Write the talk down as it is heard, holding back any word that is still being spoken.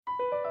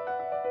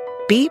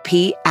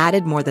BP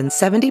added more than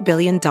 $70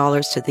 billion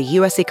to the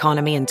U.S.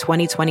 economy in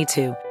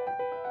 2022.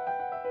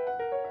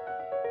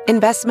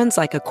 Investments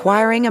like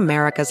acquiring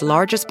America's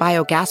largest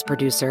biogas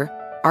producer,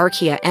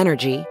 Archaea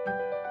Energy,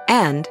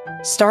 and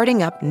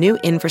starting up new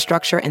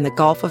infrastructure in the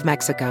Gulf of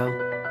Mexico.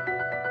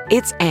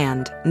 It's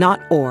and,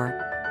 not or.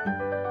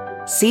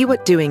 See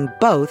what doing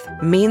both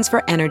means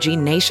for energy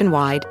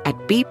nationwide at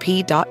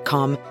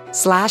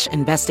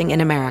bp.com/investing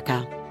in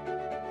America.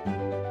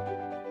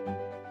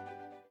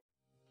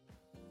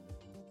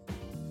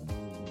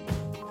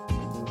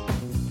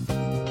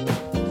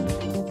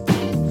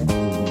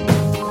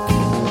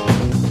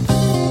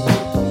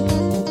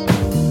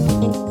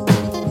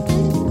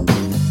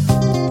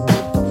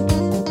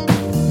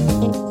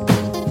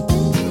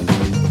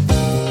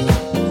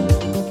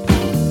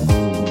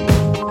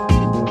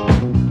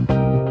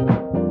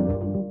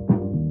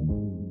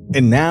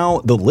 And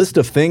now, the list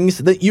of things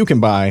that you can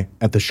buy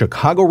at the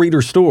Chicago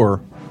Reader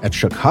store at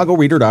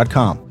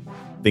chicagoreader.com.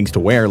 Things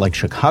to wear like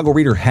Chicago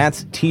Reader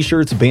hats,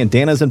 t-shirts,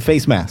 bandanas, and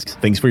face masks.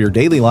 Things for your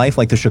daily life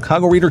like the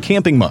Chicago Reader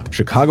camping mug,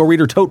 Chicago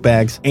Reader tote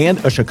bags, and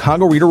a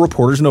Chicago Reader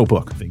reporter's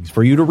notebook. Things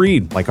for you to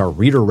read like our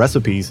Reader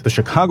recipes, the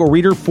Chicago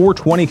Reader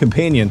 420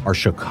 Companion, our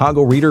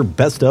Chicago Reader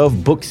Best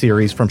of book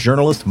series from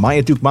journalists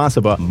Maya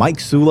Dukmasova, Mike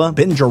Sula,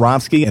 Ben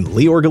Jarofsky, and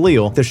Lior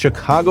Galil, the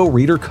Chicago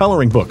Reader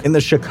coloring book, and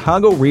the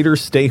Chicago Reader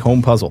Stay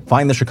Home puzzle.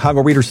 Find the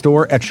Chicago Reader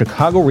store at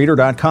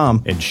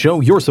chicagoreader.com and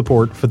show your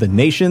support for the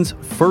nation's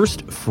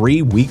first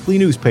free weekly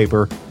newspaper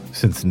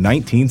since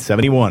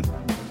 1971.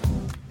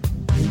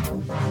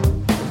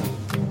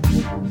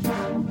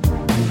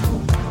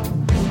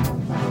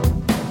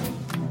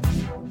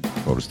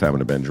 Bonus time on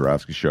the Ben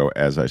Jarofsky Show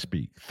as I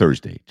speak.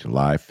 Thursday,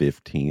 July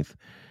 15th,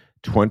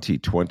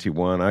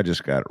 2021. I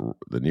just got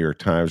the New York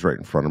Times right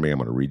in front of me. I'm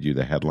going to read you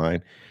the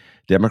headline.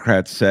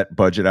 Democrats set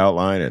budget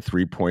outline at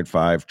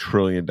 $3.5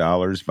 trillion,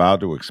 vowed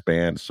to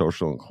expand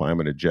social and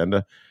climate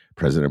agenda.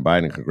 President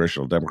Biden and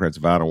congressional Democrats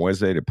vowed on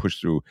Wednesday to push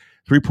through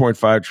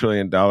 $3.5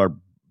 trillion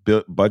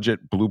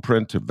budget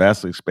blueprint to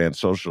vastly expand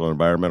social and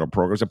environmental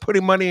programs and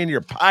putting money in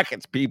your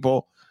pockets,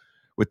 people,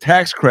 with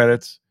tax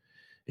credits.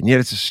 And yet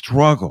it's a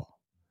struggle.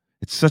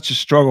 It's such a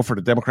struggle for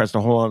the Democrats to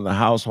hold on to the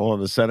House, hold on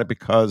to the Senate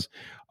because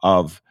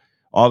of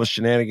all the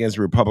shenanigans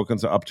the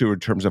Republicans are up to in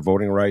terms of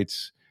voting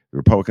rights. The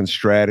Republican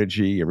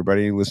strategy,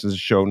 everybody who listens to the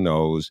show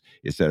knows,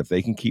 is that if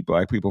they can keep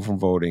black people from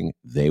voting,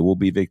 they will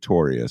be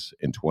victorious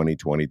in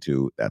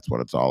 2022. That's what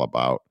it's all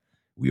about.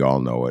 We all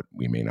know it.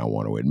 We may not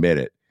want to admit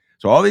it.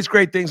 So all these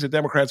great things that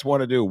Democrats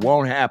want to do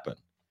won't happen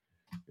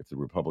if the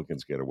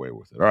Republicans get away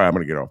with it. All right, I'm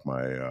going to get off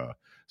my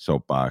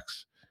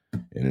soapbox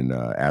and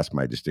ask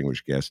my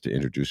distinguished guest to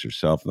introduce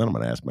herself. And then I'm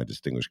going to ask my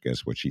distinguished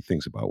guest what she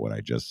thinks about what I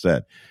just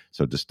said.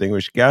 So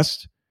distinguished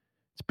guest,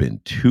 it's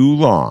been too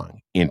long.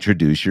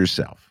 Introduce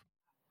yourself.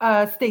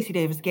 Stacy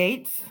Davis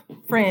Gates,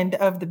 friend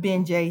of the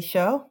Ben J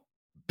Show.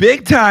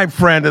 Big time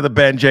friend of the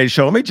Ben J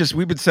Show.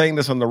 We've been saying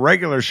this on the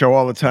regular show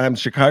all the time.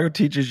 Chicago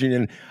Teachers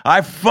Union. I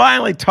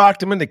finally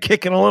talked them into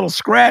kicking a little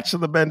scratch of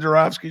the Ben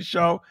Jarofsky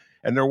Show.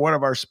 And they're one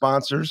of our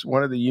sponsors,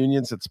 one of the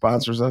unions that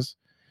sponsors us.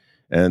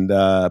 And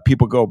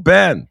people go,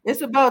 Ben.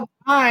 It's about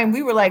time.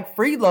 We were like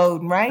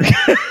freeloading, right?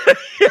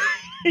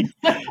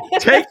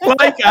 Take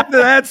blank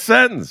after that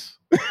sentence.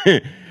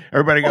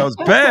 Everybody goes,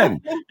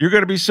 Ben, you're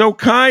going to be so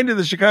kind to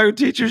the Chicago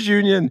Teachers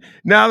Union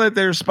now that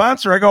they're a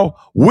sponsor. I go,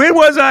 when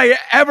was I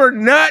ever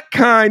not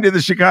kind to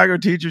the Chicago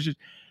Teachers Union?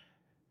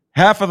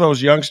 Half of those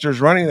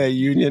youngsters running that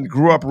union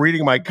grew up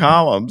reading my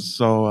columns.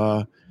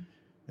 So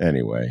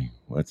anyway,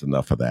 that's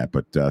enough of that.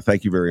 But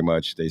thank you very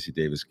much, Stacy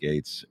Davis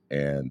Gates.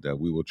 And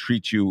we will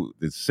treat you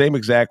the same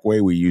exact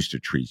way we used to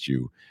treat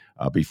you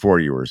before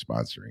you were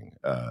sponsoring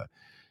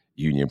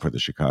union for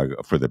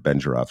the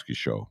Ben Jarofsky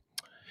Show.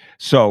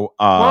 So,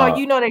 well,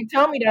 they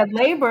tell me that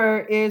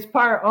labor is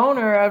part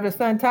owner of the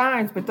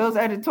Sun-Times, but those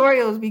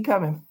editorials be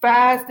coming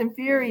fast and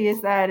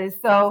furious at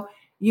it. So,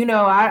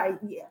 I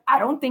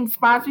don't think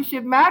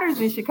sponsorship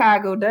matters in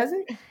Chicago, does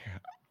it?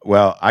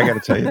 Well, I got to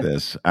tell you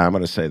this. I'm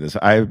going to say this.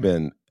 I've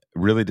been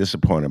really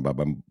disappointed by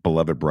my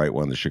beloved bright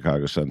one, the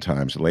Chicago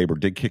Sun-Times. Labor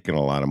did kick in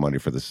a lot of money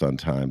for the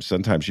Sun-Times.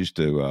 Sun-Times used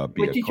to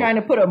be. But you trying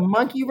to put a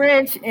monkey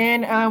wrench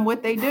in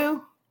what they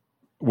do?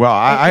 Well,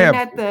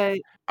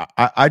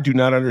 I do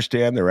not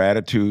understand their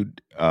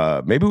attitude.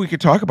 Maybe we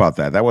could talk about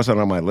that. That wasn't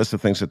on my list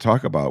of things to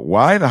talk about.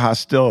 Why the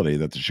hostility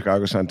that the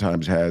Chicago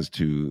Sun-Times has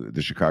to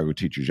the Chicago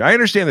teachers? I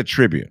understand the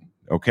Tribune,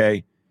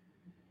 okay?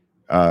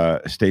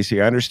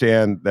 Stacy, I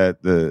understand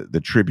that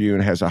the Tribune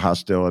has a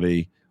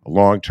hostility, a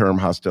long-term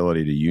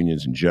hostility to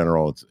unions in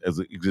general. It's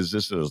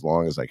existed as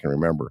long as I can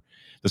remember.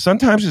 The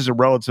Sun-Times is a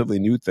relatively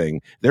new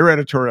thing. Their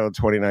editorial in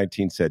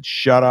 2019 said,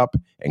 shut up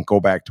and go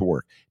back to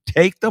work.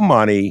 Take the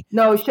money.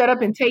 No, shut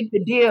up and take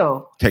the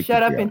deal.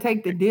 Shut up and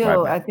take the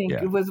deal. I think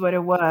it was what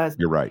it was.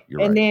 You're right.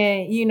 And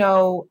then,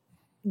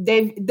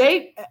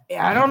 they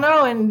I don't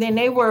know. And then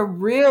they were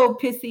real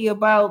pissy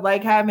about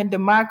like having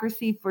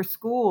democracy for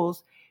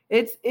schools.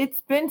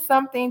 It's been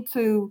something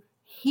to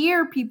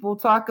hear people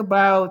talk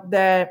about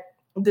that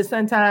the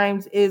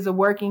Sun-Times is a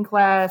working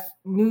class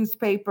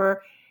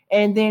newspaper.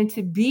 And then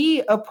to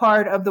be a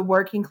part of the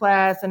working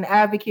class, an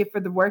advocate for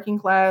the working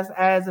class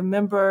as a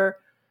member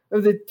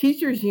of the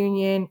teachers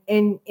union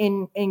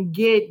and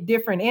get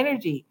different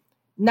energy.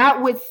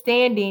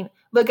 Notwithstanding,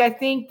 look, I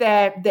think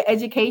that the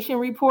education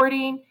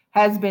reporting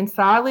has been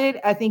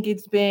solid. I think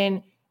it's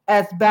been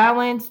as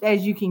balanced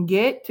as you can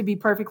get, to be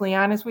perfectly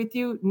honest with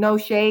you. No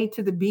shade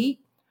to the beat.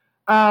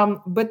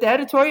 But the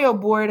editorial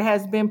board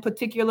has been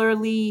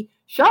particularly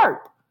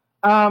sharp.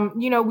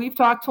 We've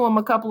talked to them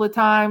a couple of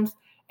times,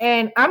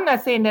 and I'm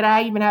not saying that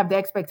I even have the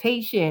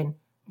expectation,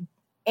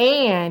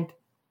 and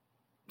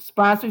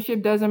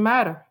sponsorship doesn't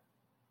matter.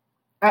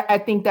 I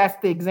think that's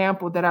the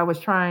example that I was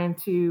trying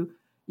to,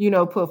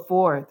 put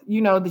forth.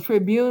 The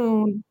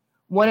Tribune,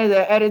 one of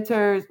the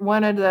editors,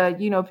 one of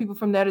the, people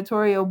from the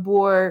editorial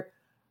board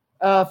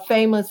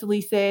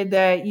famously said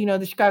that,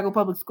 the Chicago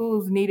Public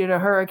Schools needed a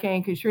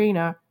Hurricane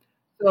Katrina.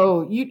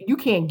 So you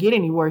can't get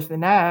any worse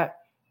than that.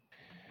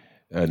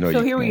 No, So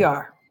you here we can't.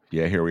 are.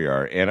 Yeah, here we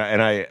are. And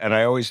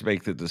I always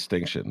make the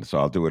distinction, so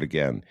I'll do it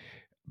again,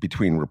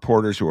 between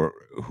reporters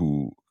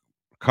who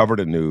cover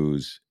the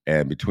news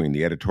and between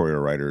the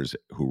editorial writers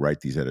who write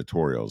these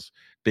editorials.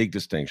 Big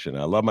distinction.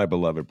 I love my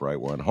beloved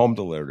Bright One, home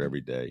delivered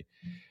every day.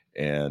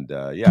 And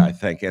I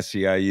thank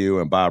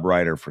SEIU and Bob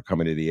Ryder for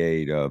coming to the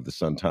aid of the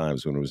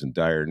Sun-Times when it was in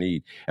dire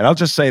need. And I'll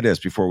just say this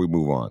before we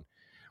move on.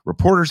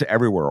 Reporters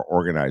everywhere are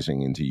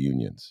organizing into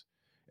unions.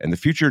 And the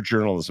future of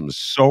journalism is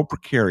so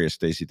precarious,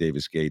 Stacy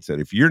Davis Gates, that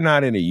if you're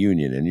not in a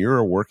union and you're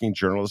a working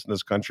journalist in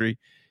this country,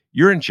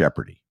 you're in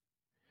jeopardy.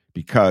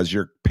 Because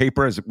your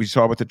paper, as we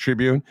saw with the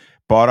Tribune,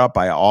 bought up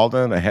by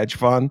Alden, a hedge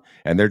fund,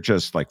 and they're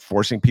just like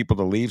forcing people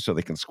to leave so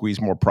they can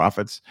squeeze more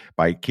profits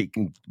by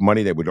keeping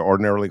money that would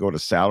ordinarily go to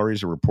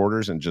salaries of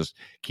reporters and just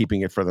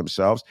keeping it for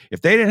themselves.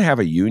 If they didn't have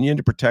a union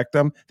to protect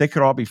them, they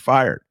could all be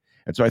fired.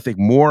 And so I think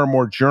more and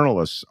more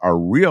journalists are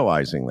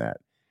realizing that.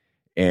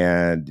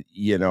 And,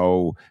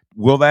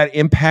 will that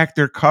impact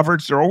their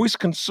coverage? They're always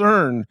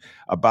concerned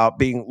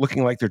about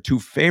looking like they're too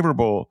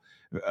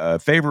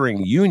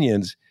favoring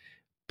unions.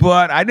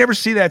 But I never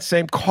see that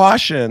same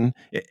caution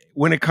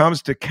when it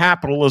comes to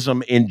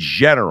capitalism in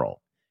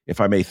general, if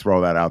I may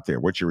throw that out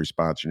there. What's your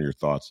response and your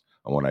thoughts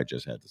on what I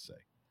just had to say?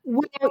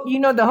 Well,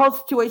 the whole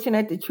situation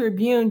at the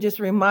Tribune just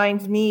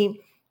reminds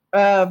me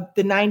of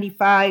the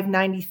 95,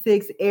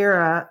 96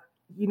 era,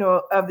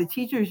 of the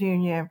teachers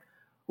union,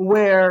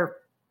 where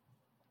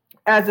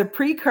as a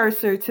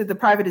precursor to the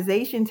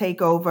privatization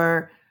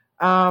takeover,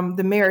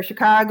 the mayor of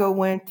Chicago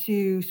went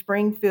to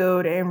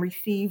Springfield and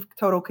received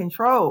total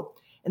control.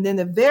 And then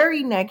the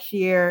very next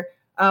year,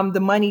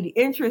 the moneyed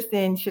interest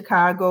in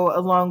Chicago,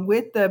 along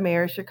with the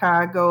mayor of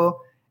Chicago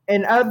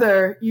and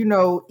other,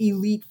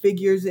 elite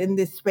figures in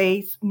this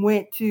space,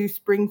 went to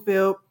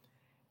Springfield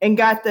and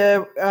got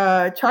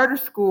the Charter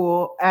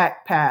School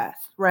Act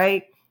passed,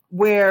 right?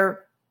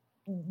 Where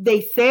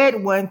they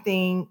said one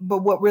thing, but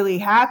what really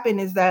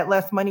happened is that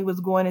less money was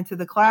going into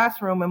the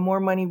classroom and more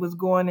money was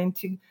going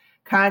into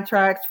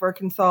contracts for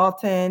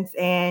consultants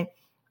and,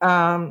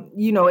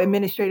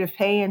 administrative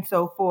pay and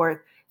so forth.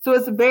 So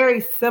it's a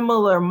very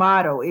similar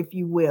model, if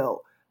you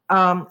will.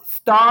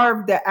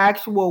 Starve the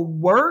actual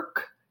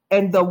work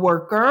and the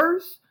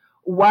workers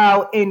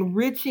while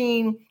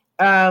enriching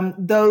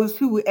those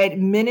who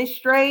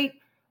administrate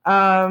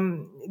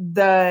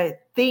the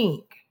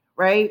thing,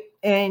 right?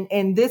 And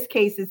in this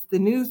case, it's the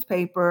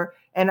newspaper.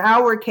 In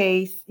our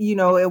case,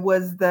 it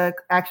was the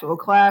actual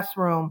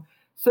classroom.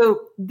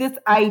 So this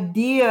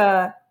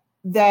idea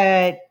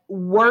that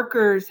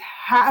workers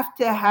have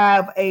to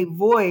have a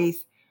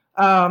voice,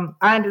 I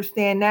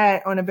understand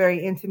that on a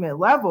very intimate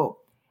level.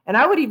 And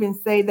I would even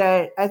say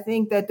that I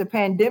think that the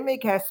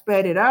pandemic has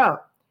sped it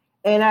up.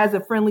 And as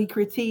a friendly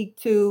critique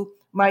to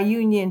my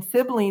union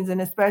siblings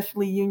and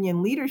especially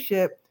union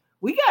leadership,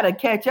 we got to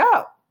catch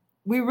up.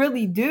 We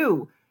really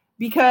do.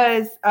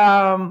 Because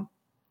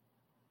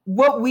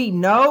what we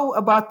know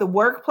about the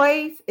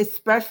workplace,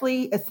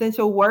 especially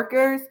essential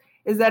workers,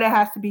 is that it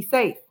has to be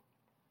safe.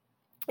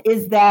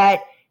 Is that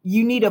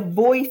you need a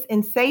voice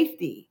in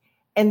safety,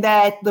 and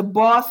that the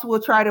boss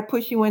will try to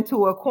push you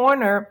into a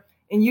corner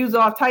and use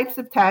all types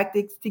of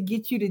tactics to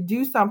get you to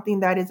do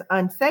something that is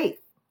unsafe.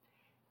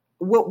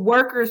 What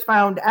workers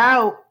found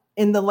out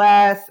in the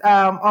last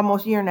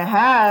almost year and a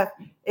half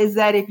is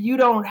that if you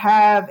don't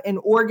have an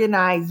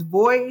organized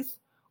voice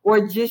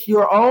or just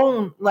your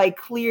own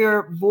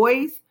clear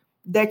voice,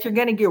 that you're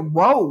going to get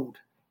rolled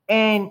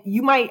and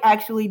you might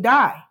actually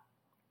die.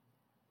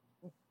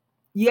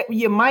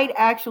 You might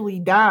actually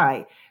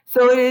die.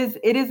 So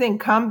it is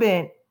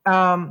incumbent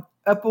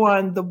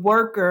upon the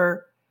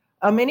worker,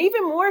 and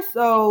even more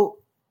so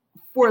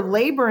for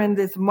labor in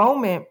this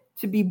moment,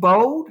 to be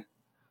bolder,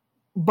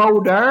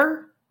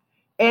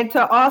 and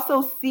to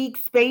also seek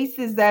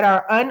spaces that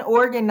are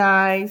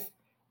unorganized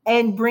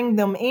and bring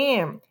them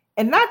in.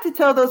 And not to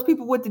tell those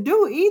people what to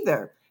do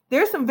either.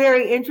 There's some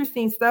very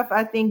interesting stuff,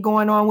 I think,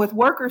 going on with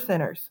worker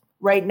centers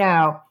right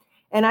now.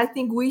 And I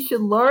think we should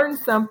learn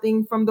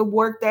something from the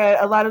work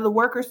that a lot of the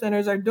worker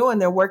centers are doing.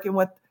 They're working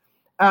with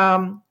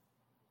the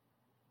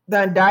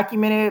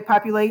undocumented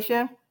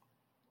population.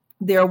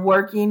 They're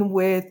working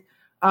with,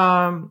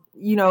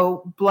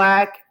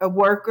 Black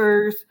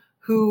workers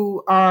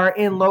who are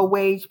in low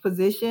wage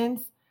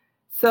positions.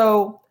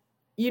 So,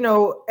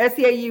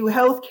 SEAU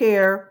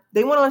Healthcare,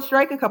 they went on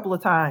strike a couple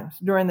of times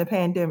during the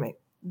pandemic.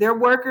 Their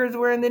workers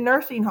were in the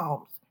nursing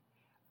homes.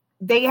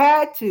 They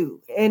had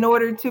to, in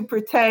order to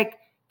protect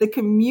the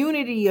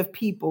community of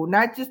people,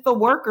 not just the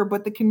worker,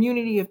 but the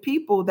community of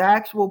people, the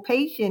actual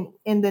patient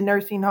in the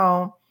nursing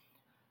home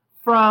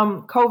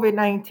from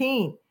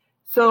COVID-19.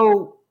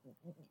 So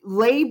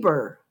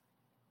labor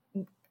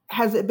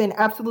has been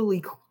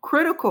absolutely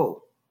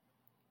critical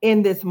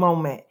in this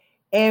moment.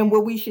 And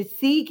what we should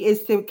seek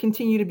is to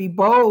continue to be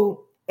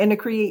bold and to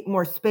create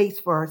more space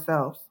for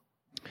ourselves.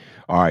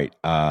 All right.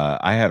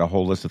 I had a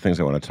whole list of things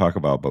I want to talk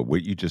about, but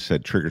what you just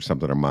said triggered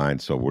something in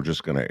mind. So we're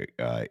just going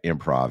to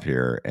improv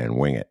here and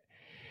wing it.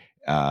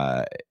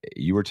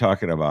 You were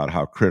talking about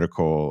how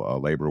critical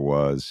labor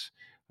was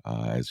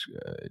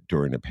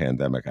during the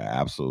pandemic. I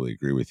absolutely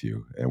agree with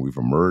you. And we've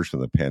emerged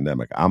from the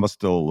pandemic. I'm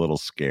still a little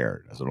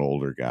scared as an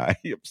older guy.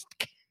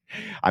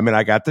 I mean,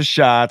 I got the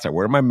shots. I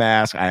wear my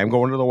mask. I am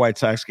going to the White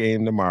Sox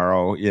game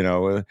tomorrow.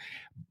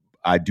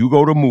 I do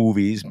go to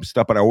movies and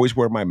stuff, but I always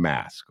wear my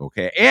mask,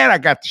 okay? And I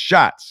got the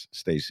shots,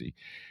 Stacy.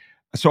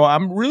 So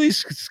I'm really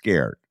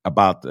scared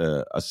about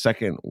a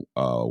second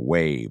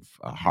wave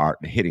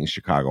hitting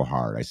Chicago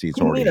hard. I see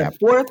it's already happening.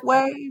 A fourth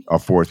wave? A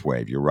fourth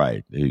wave, you're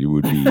right. It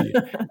would be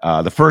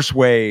the first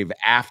wave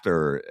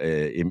after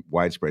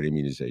widespread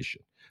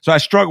immunization. So I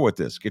struggle with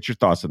this. Get your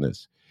thoughts on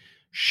this.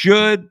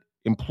 Should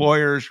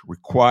employers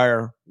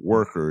require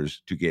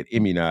workers to get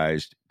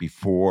immunized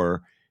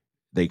before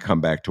they come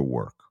back to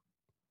work?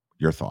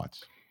 Your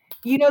thoughts?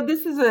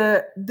 This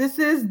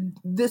is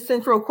the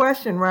central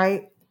question,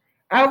 right?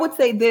 I would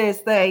say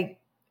this, like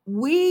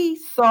we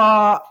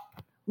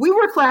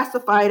were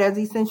classified as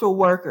essential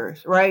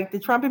workers, right? The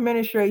Trump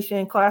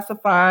administration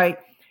classified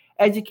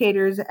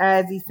educators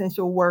as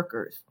essential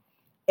workers,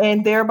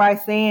 and thereby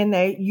saying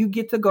that you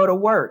get to go to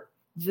work,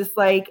 just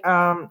like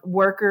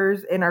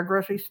workers in our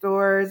grocery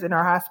stores, in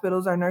our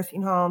hospitals, our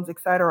nursing homes,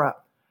 etc.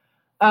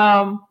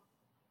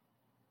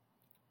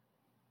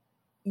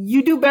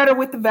 You do better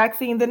with the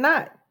vaccine than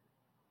not.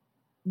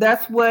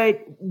 That's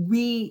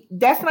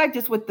not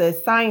just what the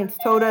science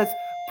told us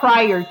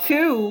prior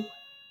to.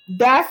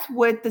 That's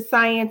what the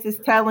science is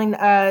telling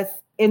us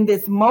in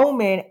this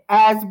moment,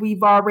 as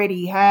we've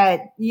already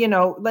had,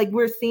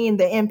 we're seeing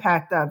the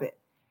impact of it.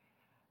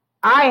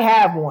 I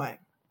have one.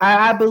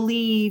 I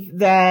believe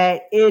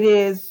that it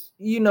is,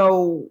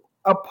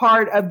 a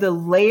part of the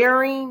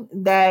layering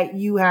that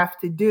you have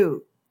to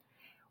do.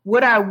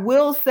 What I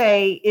will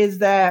say is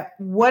that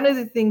one of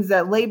the things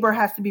that labor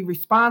has to be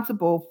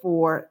responsible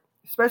for,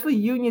 especially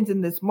unions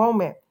in this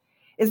moment,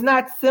 is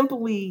not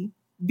simply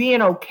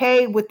being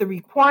okay with the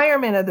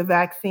requirement of the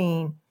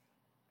vaccine,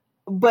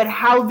 but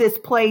how this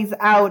plays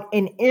out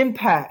in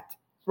impact,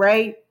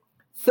 right?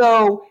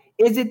 So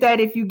is it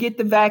that if you get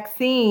the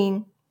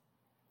vaccine,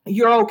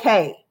 you're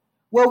okay?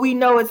 Well, we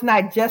know it's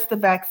not just the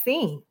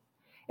vaccine.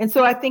 And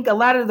so I think a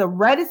lot of the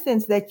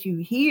reticence that you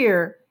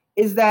hear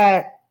is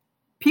that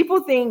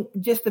people think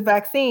just the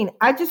vaccine.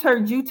 I just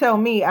heard you tell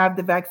me I have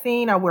the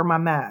vaccine, I wear my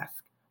mask,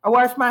 I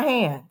wash my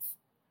hands,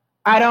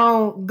 I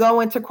don't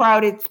go into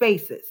crowded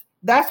spaces.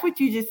 That's what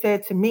you just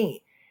said to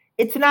me.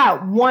 It's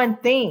not one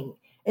thing.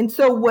 And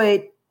so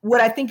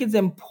what I think is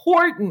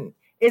important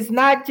is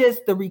not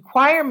just the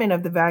requirement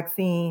of the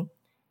vaccine,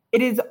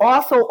 it is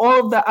also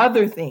all of the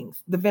other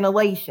things, the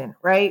ventilation,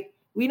 right?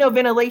 We know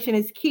ventilation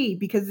is key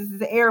because this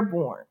is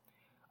airborne.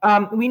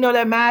 We know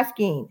that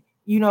masking,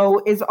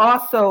 is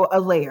also a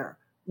layer.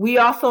 We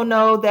also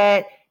know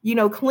that,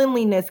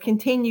 cleanliness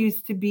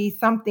continues to be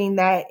something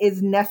that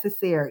is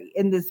necessary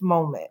in this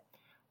moment.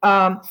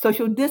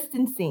 Social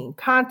distancing,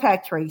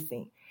 contact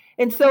tracing.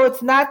 And so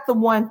it's not the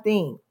one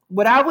thing.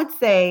 What I would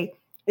say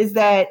is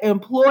that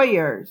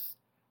employers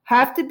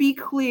have to be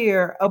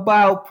clear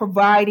about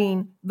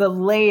providing the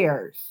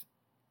layers,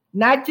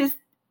 not just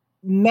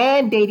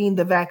mandating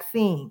the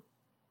vaccine,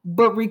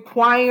 but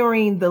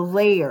requiring the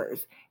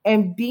layers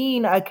and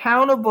being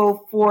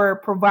accountable for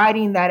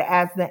providing that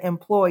as the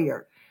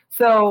employer.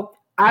 So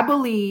I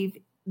believe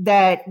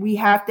that we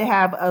have to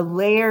have a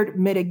layered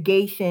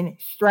mitigation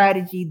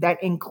strategy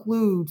that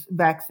includes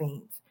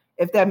vaccines,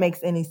 if that makes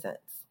any sense.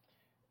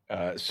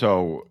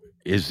 So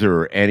is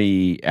there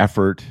any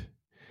effort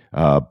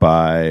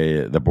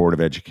by the Board of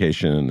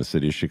Education in the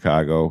city of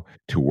Chicago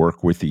to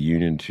work with the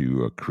union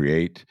to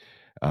create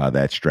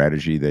that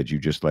strategy that you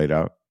just laid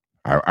out?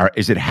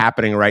 Is it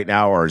happening right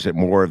now, or is it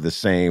more of the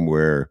same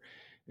where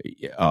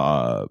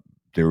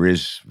there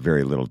is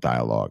very little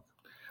dialogue?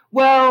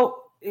 Well,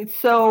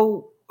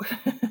 so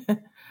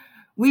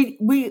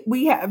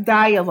we have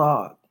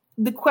dialogue.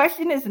 The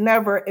question is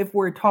never if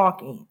we're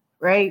talking,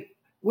 right?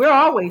 We're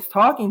always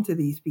talking to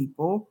these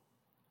people.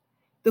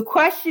 The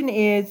question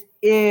is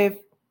if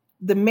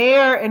the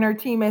mayor and her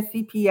team at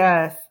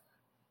CPS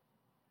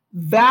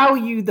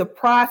value the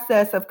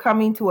process of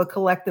coming to a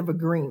collective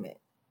agreement.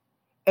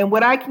 And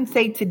what I can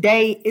say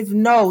today is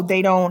no,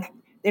 they don't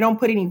They don't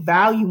put any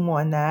value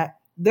on that.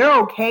 They're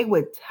okay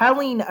with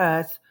telling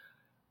us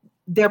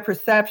their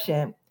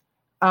perception,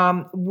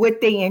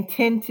 what they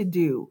intend to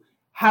do,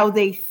 how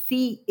they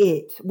see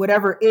it,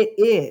 whatever it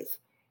is.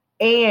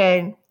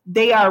 And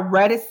they are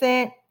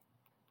reticent,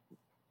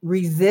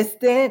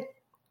 resistant,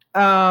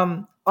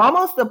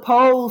 almost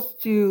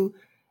opposed to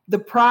the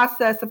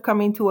process of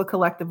coming to a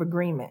collective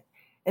agreement.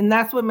 And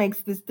that's what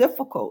makes this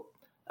difficult,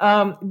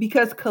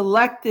 because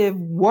collective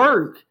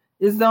work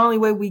is the only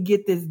way we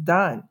get this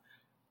done.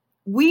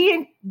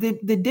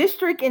 The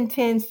district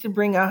intends to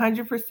bring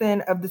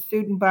 100% of the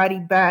student body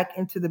back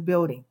into the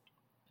building.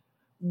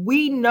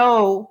 We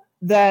know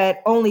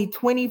that only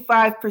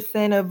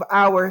 25% of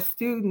our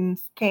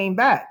students came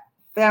back.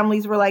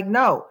 Families were like,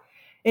 no.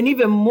 And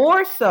even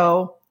more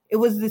so, it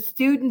was the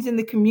students in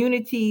the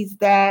communities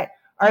that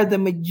are the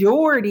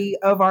majority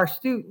of our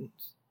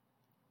students.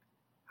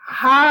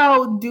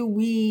 How do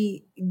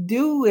we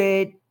do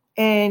it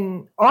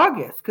in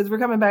August? Because we're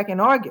coming back in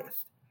August.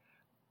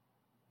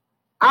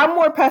 I'm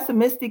more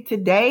pessimistic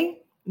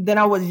today than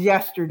I was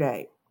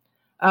yesterday.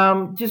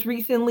 Just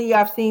recently,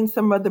 I've seen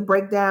some of the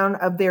breakdown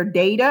of their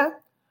data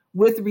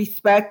with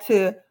respect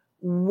to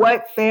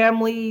what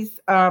families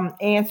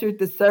answered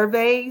the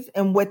surveys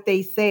and what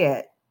they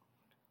said.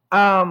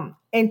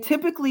 And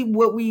typically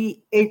what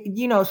we,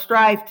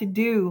 strive to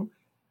do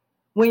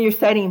when you're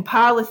setting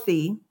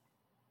policy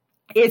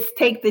is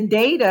take the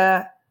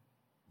data,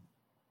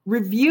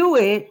 review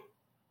it,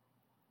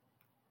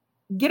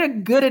 get a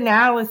good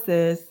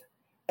analysis,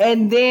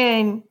 and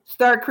then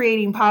start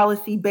creating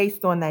policy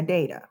based on that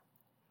data.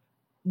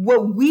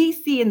 What we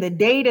see in the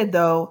data,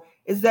 though,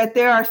 is that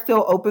there are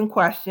still open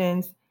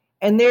questions,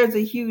 and there's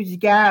a huge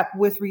gap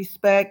with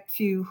respect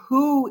to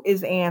who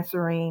is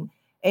answering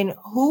and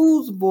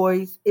whose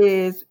voice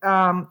is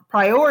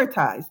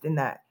prioritized in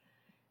that.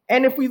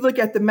 And if we look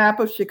at the map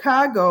of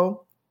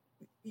Chicago,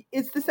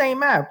 it's the same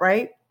map,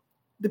 right?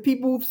 The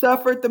people who've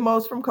suffered the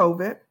most from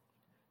COVID,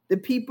 the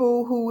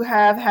people who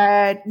have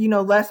had,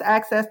 less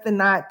access than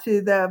not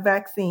to the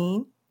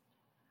vaccine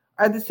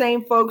are the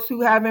same folks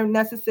who haven't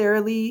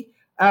necessarily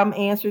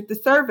answered the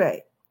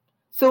survey.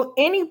 So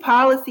any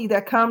policy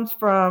that comes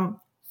from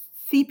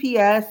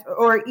CPS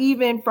or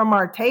even from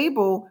our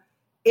table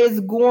is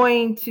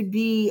going to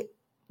be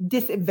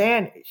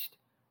disadvantaged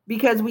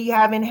because we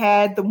haven't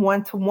had the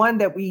one-to-one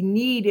that we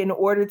need in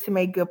order to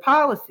make good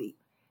policy.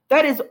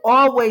 That is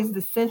always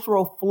the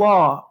central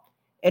flaw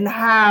in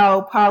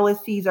how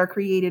policies are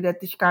created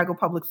at the Chicago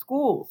Public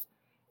Schools,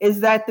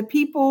 is that the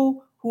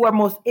people who are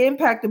most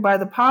impacted by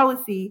the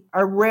policy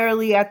are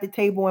rarely at the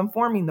table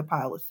informing the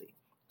policy.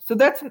 So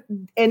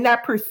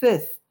that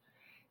persists.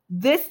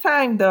 This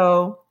time,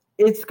 though,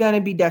 it's going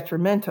to be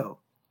detrimental.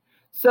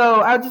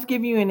 So I'll just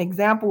give you an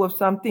example of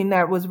something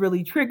that was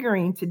really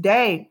triggering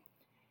today,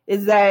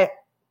 is that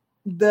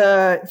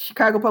the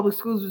Chicago Public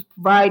Schools was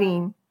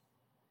providing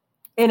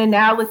an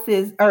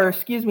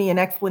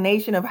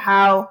explanation of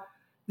how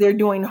they're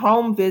doing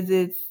home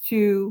visits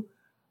to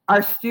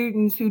our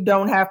students who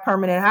don't have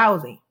permanent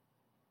housing.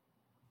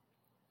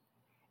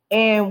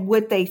 And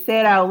what they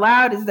said out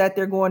loud is that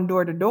they're going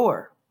door to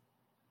door.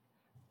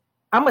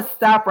 I'm going to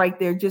stop right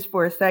there just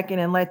for a second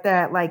and let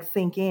that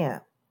sink in.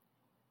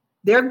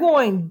 They're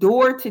going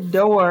door to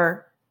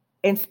door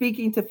and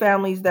speaking to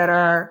families that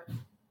are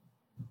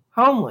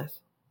homeless.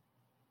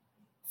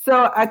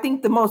 So I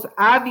think the most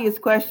obvious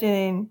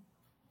question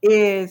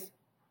is,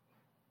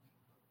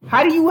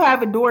 how do you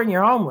have a door and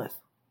you're homeless?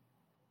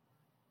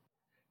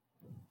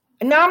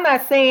 And now I'm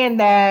not saying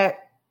that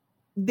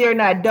they're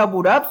not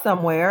doubled up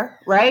somewhere,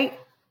 right?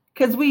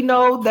 Because we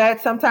know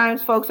that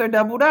sometimes folks are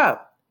doubled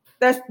up.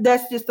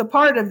 That's just a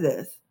part of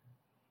this.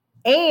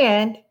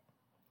 And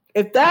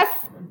if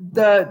that's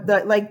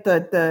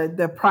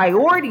the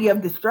priority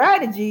of the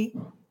strategy,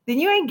 then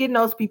you ain't getting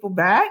those people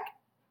back,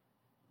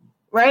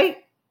 right?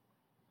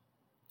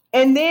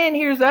 And then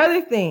here's the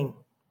other thing.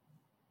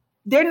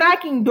 They're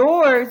knocking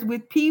doors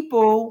with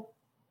people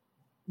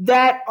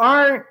that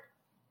aren't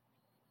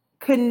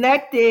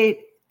connected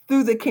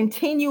through the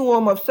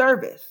continuum of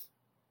service,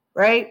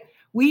 right?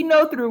 We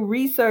know through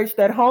research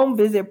that home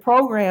visit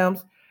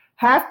programs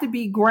have to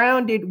be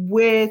grounded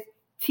with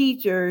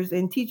teachers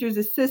and teachers'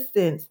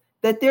 assistants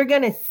that they're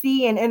going to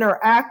see and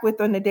interact with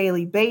on a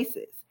daily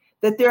basis,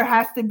 that there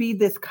has to be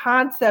this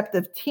concept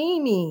of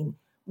teaming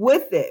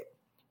with it.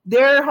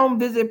 Their home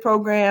visit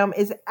program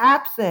is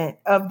absent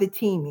of the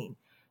teaming.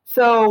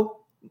 So,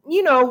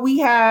 we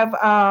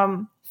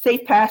have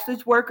safe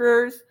passage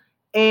workers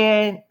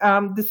and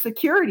the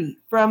security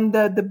from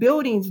the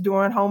buildings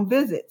during home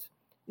visits.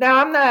 Now,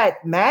 I'm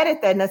not mad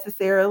at that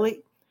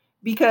necessarily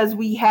because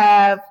we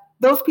have,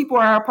 those people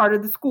are a part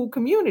of the school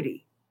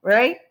community,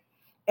 right?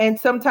 And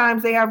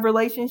sometimes they have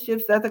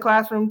relationships that the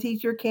classroom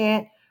teacher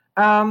can't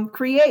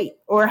create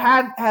or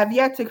have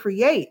yet to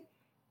create.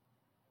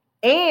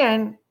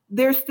 And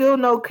there's still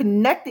no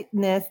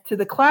connectedness to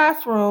the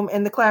classroom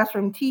and the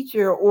classroom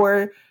teacher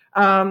or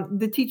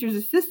the teacher's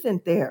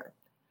assistant there.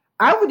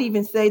 I would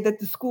even say that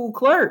the school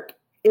clerk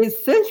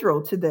is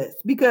central to this,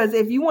 because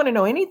if you want to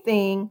know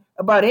anything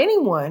about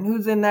anyone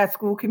who's in that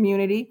school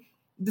community,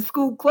 the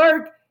school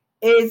clerk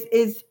is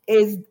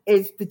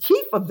the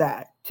chief of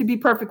that, to be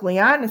perfectly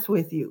honest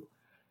with you.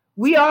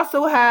 We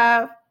also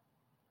have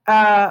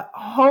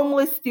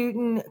homeless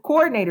student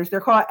coordinators.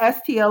 They're called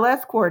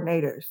STLS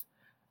coordinators.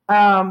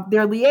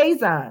 They're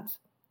liaisons.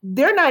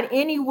 They're not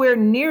anywhere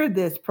near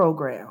this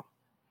program.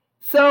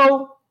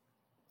 So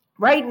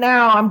right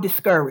now I'm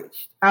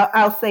discouraged.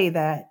 I'll say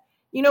that.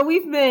 I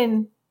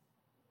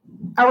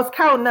was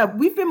counting up,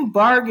 we've been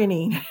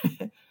bargaining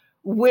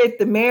with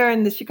the mayor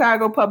and the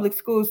Chicago Public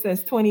Schools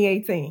since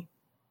 2018.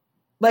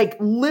 Like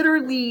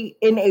literally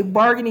in a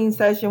bargaining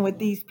session with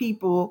these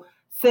people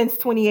since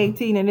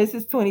 2018, and this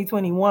is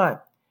 2021.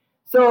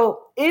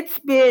 So it's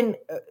been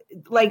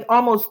like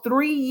almost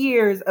 3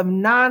 years of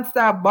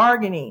nonstop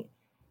bargaining,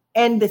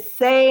 and the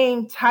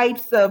same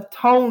types of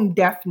tone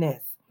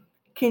deafness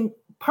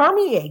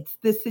permeates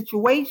this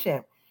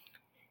situation.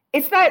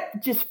 It's not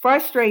just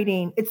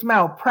frustrating, it's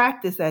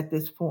malpractice at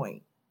this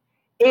point.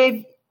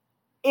 If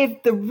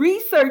the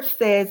research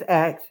says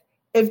X,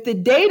 if the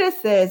data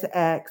says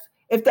X,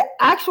 if the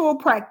actual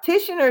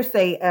practitioners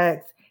say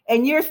X,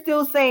 and you're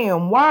still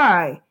saying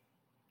Y,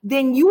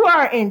 then you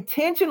are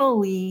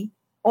intentionally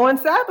on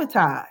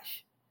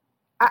sabotage.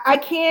 I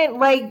can't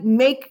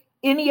make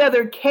any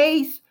other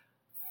case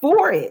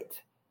for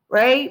it,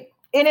 right?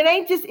 And it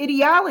ain't just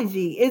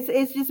ideology.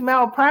 It's just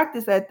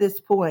malpractice at this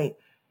point.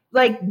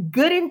 Like,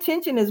 good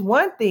intention is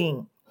one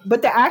thing,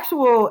 but the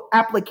actual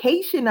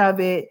application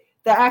of it,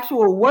 the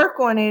actual work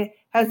on it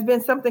has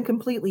been something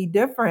completely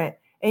different.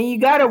 And you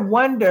got to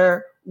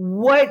wonder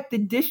what the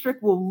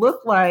district will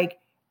look like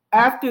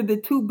after the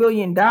 $2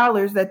 billion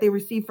that they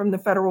received from the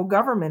federal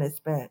government is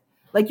spent.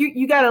 Like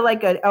you got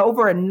to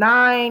over a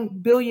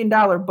 $9 billion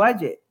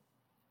budget,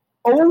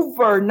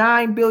 over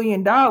 $9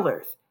 billion.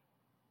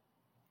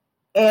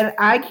 And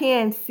I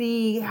can't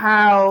see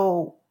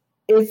how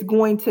it's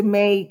going to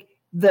make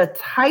the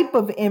type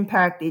of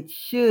impact it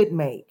should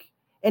make.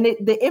 And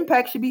the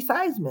impact should be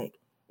seismic.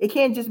 It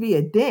can't just be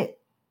a dent.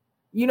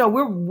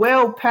 We're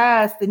well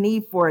past the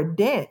need for a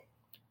dent.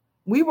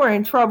 We were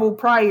in trouble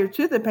prior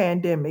to the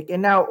pandemic,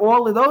 and now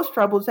all of those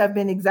troubles have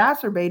been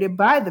exacerbated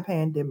by the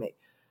pandemic.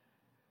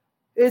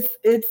 It's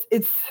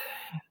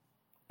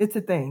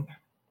a thing.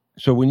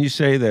 So when you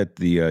say that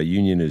the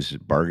union is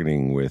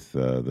bargaining with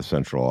the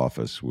central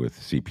office, with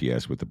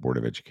CPS, with the Board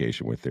of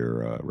Education, with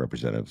their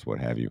representatives, what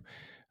have you,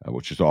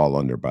 which is all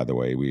under, by the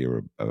way, we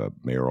are a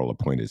mayoral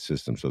appointed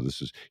system. So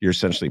you're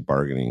essentially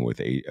bargaining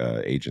with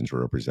agents or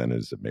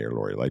representatives of Mayor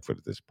Lori Lightfoot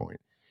at this point.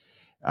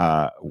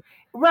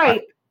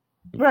 Right.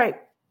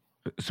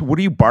 So what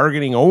are you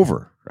bargaining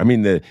over? I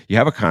mean, you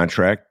have a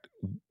contract.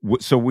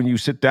 So when you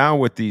sit down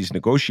with these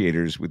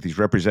negotiators, with these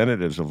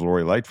representatives of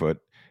Lori Lightfoot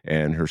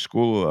and her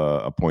school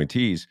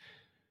appointees,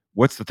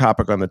 what's the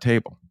topic on the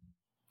table?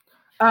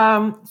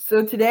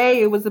 So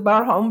today it was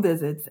about home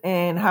visits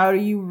and how do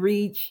you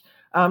reach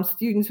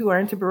students who are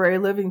in temporary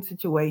living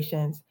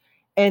situations.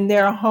 And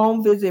their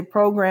home visit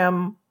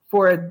program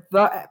for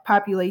the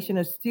population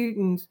of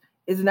students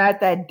is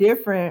not that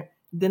different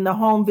than the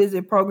home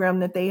visit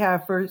program that they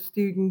have for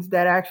students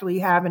that actually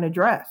have an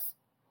address,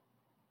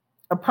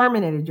 a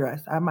permanent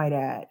address, I might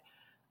add.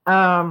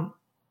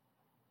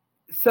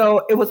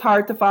 So it was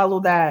hard to follow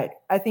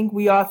that. I think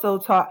we also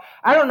talked,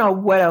 I don't know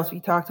what else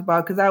we talked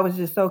about because I was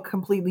just so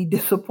completely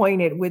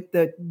disappointed with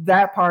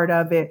that part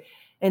of it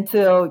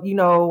until,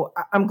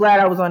 I'm glad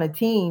I was on a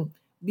team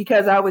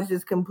because I was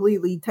just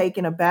completely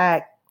taken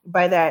aback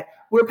by that.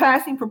 We're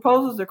passing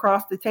proposals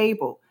across the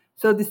table.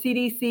 So the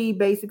CDC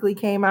basically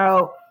came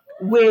out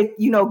with,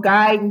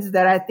 guidance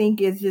that I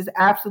think is just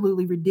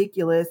absolutely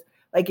ridiculous.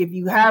 Like if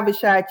you have a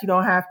shot, you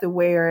don't have to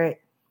wear it,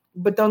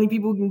 but the only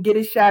people who can get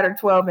a shot are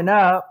 12 and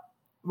up.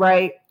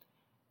 Right.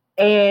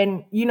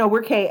 And,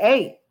 we're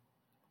K-8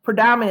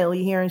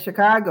 predominantly here in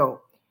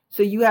Chicago.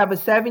 So you have a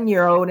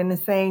 7-year-old in the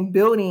same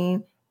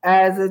building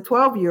as a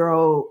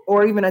 12-year-old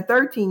or even a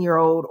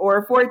 13-year-old or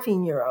a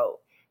 14-year-old.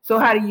 So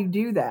how do you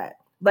do that?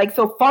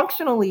 So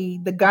functionally,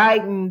 the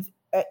guidance,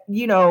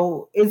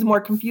 is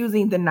more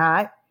confusing than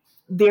not.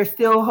 They're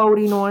still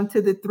holding on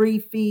to the 3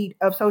 feet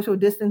of social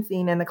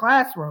distancing in the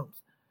classrooms.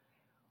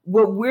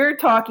 What we're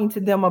talking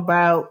to them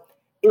about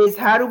is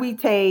how do we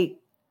take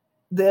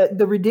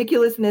the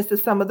ridiculousness of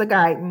some of the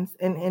guidance,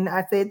 and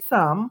I said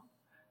some,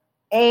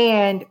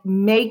 and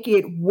make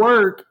it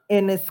work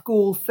in a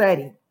school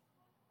setting,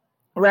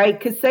 right?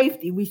 Because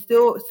safety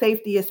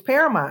is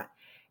paramount.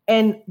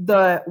 And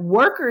the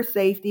worker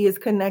safety is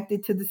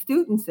connected to the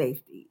student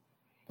safety.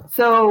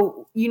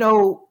 So,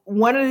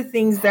 one of the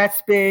things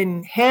that's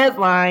been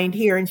headlined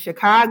here in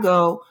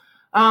Chicago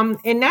and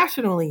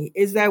nationally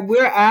is that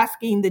we're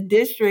asking the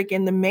district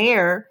and the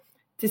mayor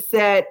to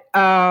set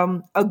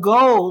a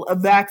goal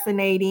of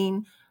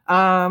vaccinating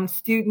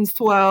students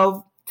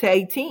 12 to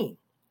 18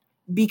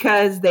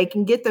 because they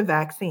can get the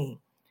vaccine.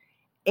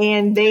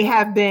 And they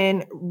have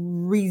been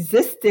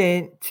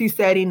resistant to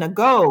setting a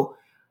goal.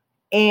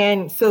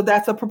 And so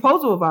that's a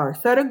proposal of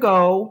ours. Set a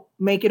goal,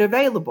 make it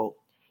available.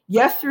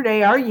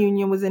 Yesterday, our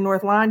union was in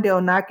North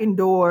Lawndale knocking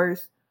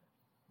doors,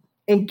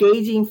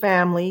 engaging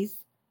families,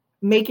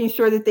 making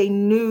sure that they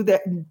knew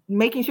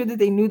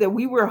that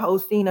we were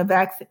hosting a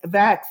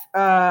vax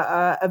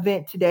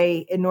event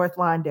today in North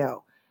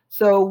Lawndale.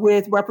 So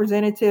with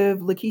Representative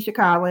Lakeisha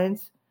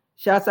Collins,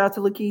 shouts out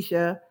to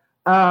Lakeisha,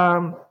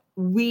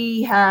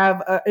 we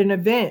have an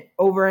event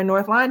over in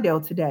North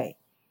Lawndale today.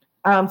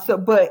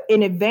 But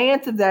in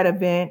advance of that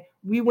event,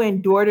 we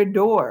went door to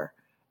door.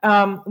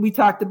 We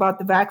talked about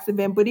the vax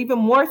event, but even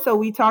more so,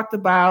 we talked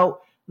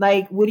about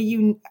like, what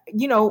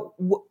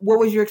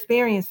was your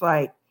experience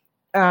like?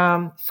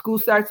 School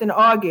starts in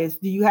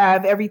August. Do you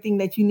have everything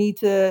that you need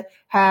to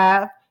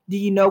have? Do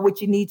you know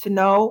what you need to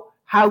know?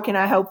 How can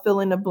I help fill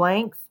in the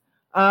blanks?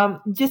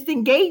 Just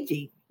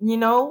engaging,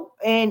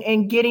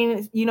 and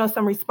getting,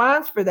 some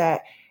response for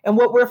that. And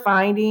what we're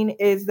finding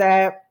is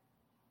that,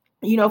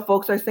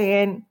 folks are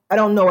saying, I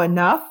don't know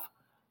enough.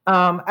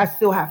 I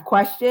still have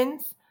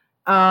questions.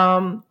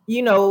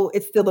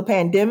 It's still a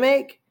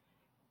pandemic.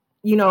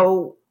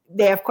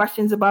 They have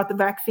questions about the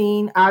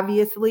vaccine,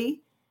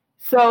 obviously.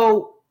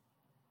 So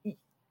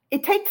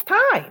it takes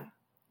time.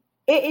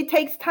 It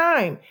takes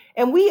time.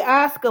 And we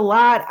ask a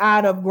lot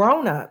out of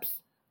grownups,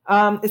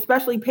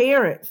 especially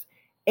parents.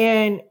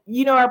 And,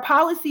 our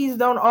policies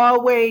don't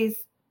always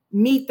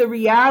meet the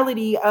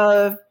reality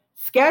of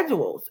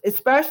schedules,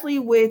 especially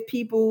with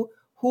people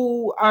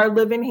who are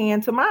living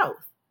hand to mouth,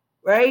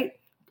 right?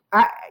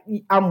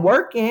 I'm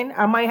working.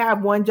 I might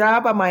have one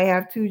job. I might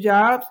have two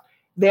jobs.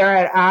 They're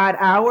at odd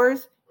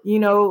hours.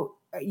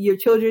 Your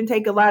children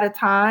take a lot of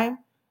time.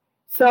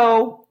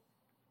 So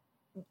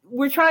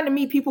we're trying to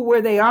meet people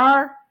where they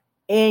are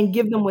and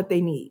give them what they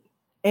need.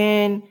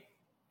 And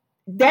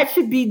we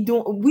should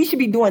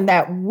be doing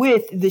that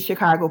with the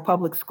Chicago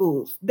Public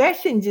Schools. That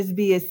shouldn't just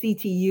be a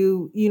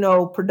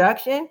CTU,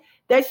 production.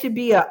 That should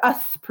be a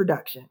us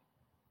production.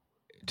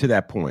 To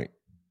that point,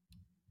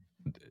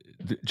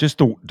 just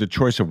the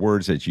choice of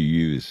words that you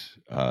use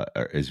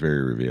is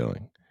very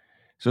revealing.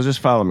 So just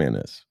follow me on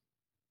this.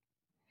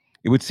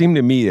 It would seem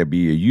to me to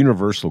be a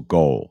universal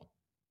goal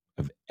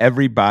of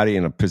everybody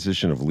in a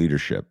position of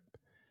leadership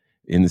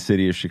in the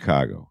city of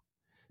Chicago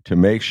to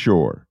make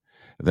sure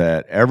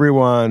that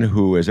everyone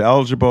who is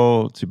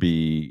eligible to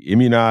be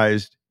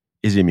immunized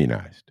is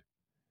immunized.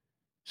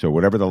 So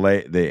whatever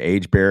the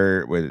age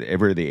barrier,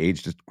 whatever the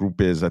age group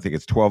is, I think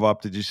it's 12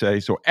 up, did you say?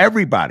 So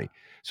everybody.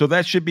 So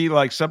that should be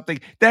like something,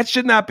 that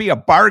should not be a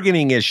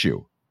bargaining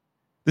issue.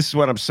 This is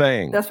what I'm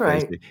saying. That's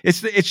right.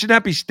 It should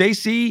not be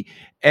Stacy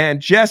and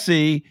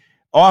Jesse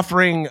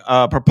offering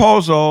a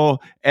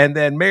proposal and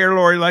then Mayor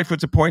Lori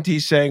Lightfoot's appointee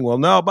saying, well,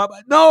 no, but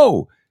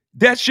no,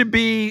 that should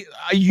be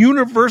a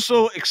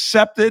universal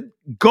accepted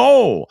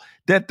goal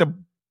that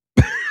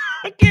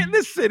again,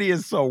 this city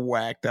is so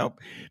whacked up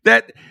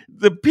that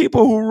the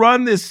people who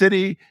run this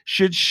city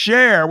should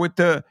share with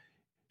the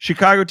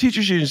Chicago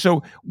Teachers Union.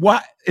 So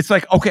what? It's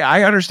like, okay,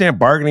 I understand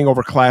bargaining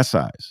over class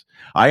size.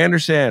 I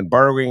understand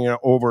bargaining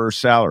over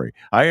salary.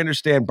 I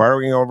understand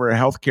bargaining over a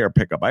healthcare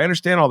pickup. I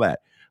understand all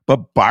that.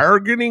 But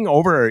bargaining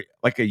over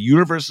like a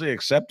universally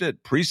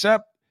accepted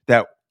precept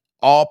that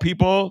all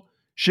people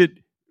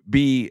should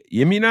be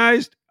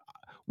immunized,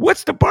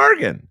 what's the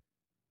bargain?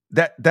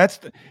 That's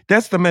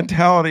the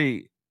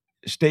mentality,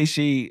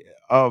 Stacy,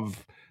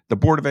 of the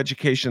Board of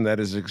Education that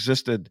has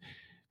existed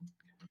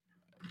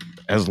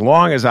as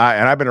long as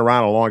I've been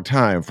around a long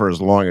time, for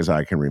as long as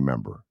I can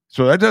remember.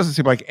 So that doesn't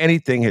seem like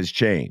anything has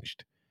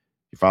changed.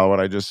 You follow what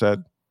I just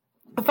said?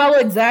 I follow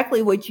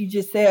exactly what you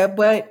just said,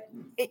 but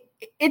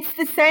it's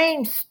the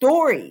same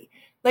story.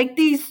 Like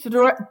these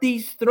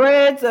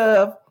threads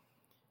of,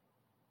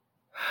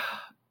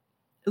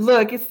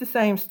 look, it's the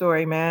same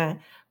story, man.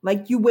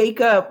 Like you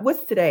wake up,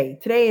 what's today?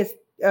 Today is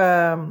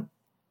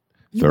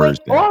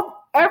Thursday.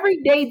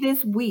 Every day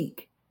this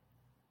week,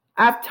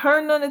 I've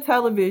turned on the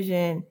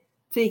television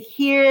to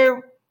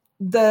hear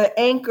the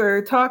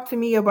anchor talk to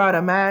me about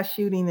a mass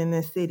shooting in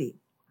this city.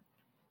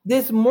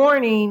 This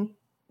morning,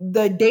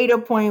 the data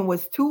point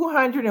was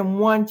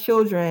 201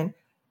 children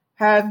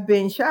have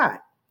been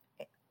shot.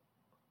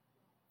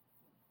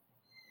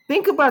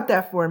 Think about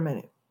that for a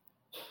minute.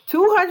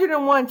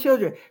 201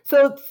 children.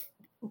 So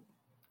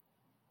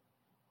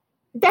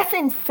that's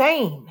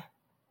insane.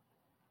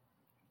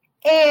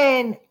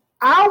 And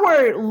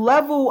our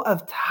level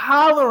of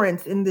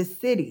tolerance in this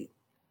city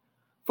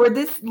for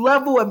this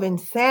level of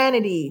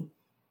insanity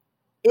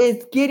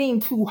is getting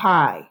too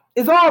high.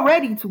 It's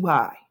already too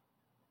high.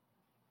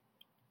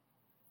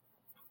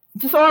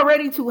 Just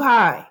already too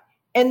high.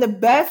 And the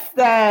best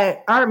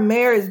that our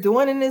mayor is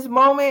doing in this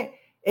moment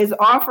is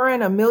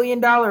offering $1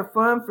 million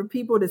fund for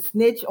people to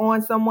snitch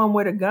on someone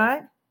with a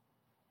gun.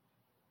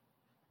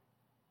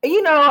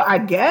 I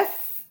guess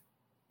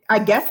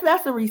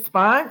that's a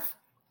response.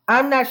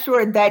 I'm not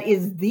sure that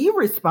is the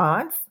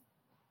response,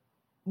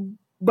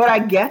 but I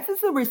guess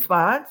it's a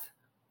response.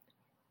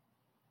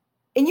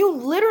 And you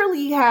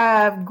literally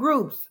have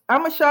groups. I'm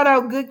going to shout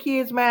out Good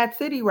Kids Mad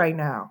City right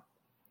now.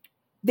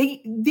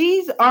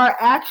 These are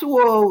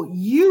actual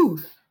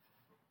youth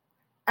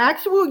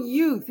actual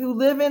youth who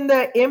live in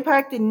the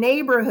impacted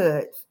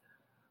neighborhoods,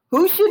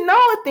 who should know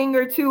a thing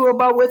or two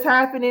about what's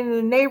happening in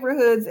the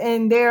neighborhoods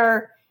and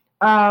their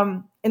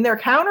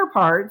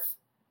counterparts.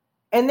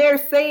 And they're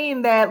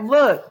saying that,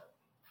 look,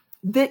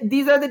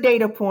 these are the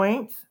data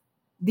points.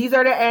 These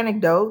are the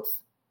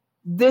anecdotes.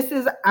 This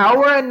is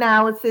our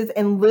analysis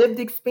and lived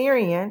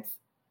experience.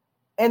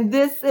 And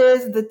these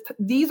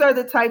are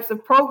the types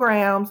of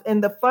programs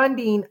and the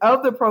funding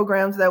of the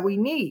programs that we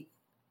need.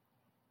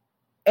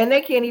 And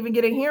they can't even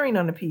get a hearing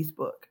on the peace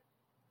book.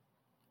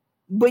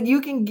 But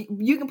you can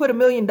put $1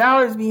 million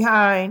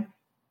behind,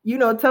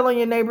 telling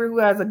your neighbor who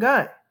has a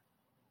gun.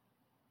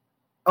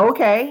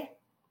 Okay.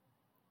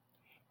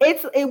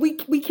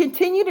 We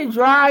continue to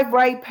drive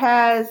right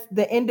past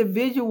the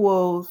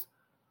individuals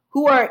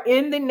who are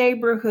in the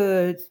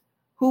neighborhoods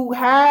who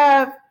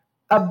have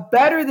a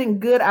better than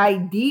good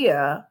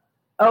idea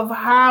of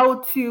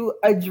how to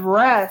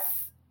address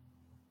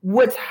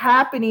what's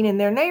happening in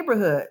their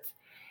neighborhoods.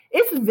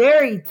 It's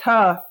very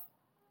tough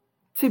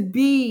to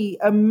be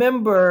a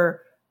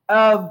member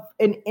of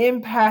an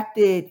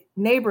impacted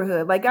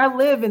neighborhood. Like, I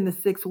live in the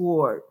 6th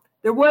Ward.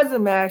 There was a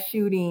mass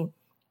shooting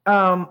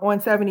on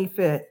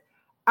 75th.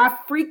 I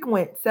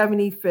frequent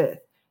 75th.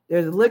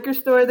 There's a liquor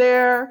store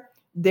there.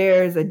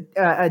 There's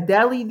a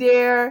deli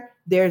there.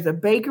 There's a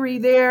bakery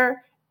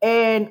there.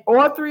 And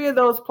all 3 of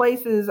those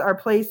places are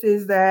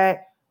places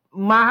that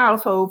my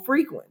household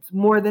frequents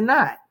more than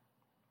not.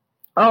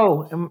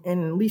 Oh,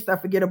 and at least I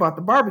forget about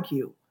the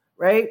barbecue,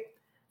 right?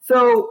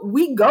 So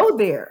we go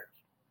there.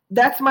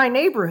 That's my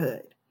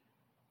neighborhood.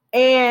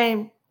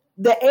 And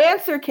the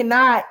answer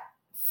cannot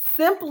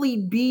simply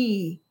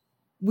be,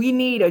 we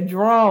need a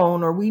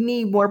drone or we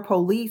need more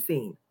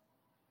policing.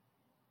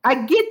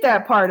 I get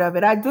that part of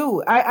it. I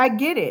do. I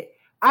get it.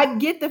 I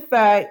get the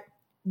fact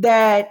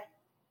that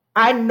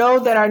I know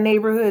that our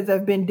neighborhoods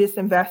have been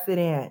disinvested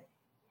in.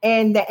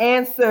 And the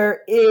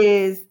answer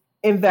is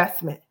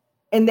investment.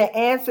 And the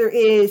answer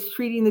is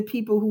treating the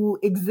people who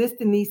exist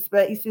in these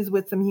spaces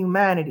with some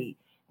humanity.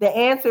 The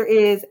answer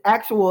is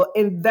actual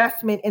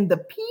investment in the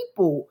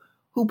people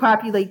who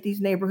populate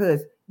these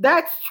neighborhoods.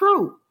 That's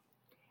true.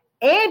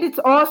 And it's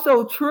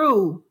also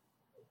true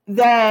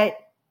that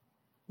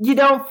you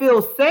don't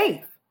feel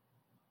safe.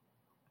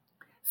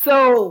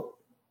 So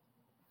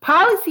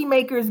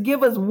policymakers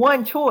give us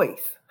one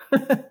choice.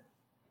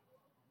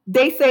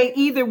 They say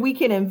either we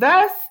can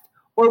invest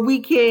or we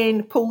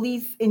can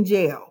police and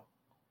jail.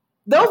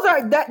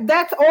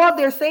 That's all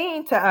they're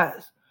saying to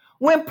us.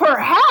 When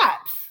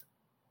perhaps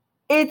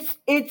it's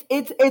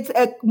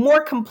a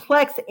more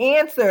complex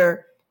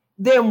answer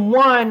than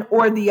one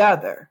or the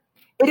other.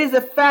 It is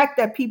a fact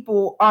that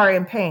people are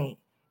in pain.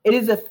 It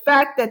is a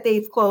fact that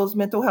they've closed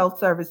mental health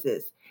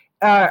services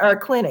or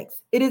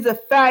clinics. It is a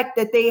fact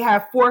that they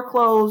have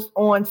foreclosed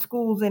on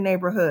schools and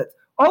neighborhoods.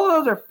 All of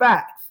those are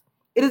facts.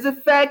 It is a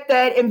fact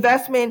that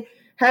investment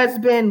has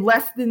been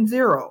less than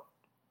zero.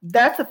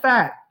 That's a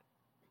fact.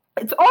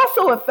 It's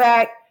also a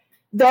fact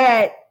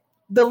that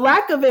the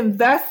lack of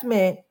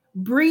investment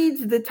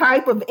breeds the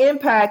type of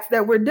impacts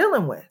that we're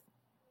dealing with.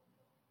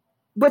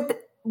 But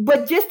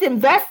just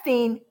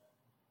investing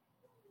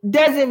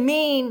doesn't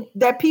mean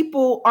that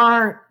people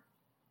aren't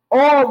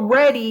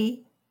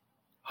already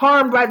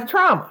harmed by the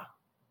trauma.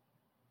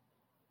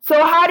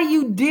 So how do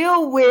you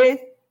deal with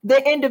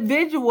the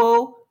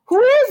individual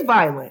who is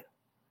violent?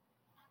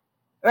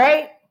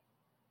 Right?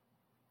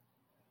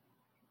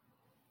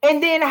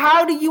 And then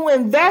how do you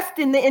invest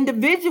in the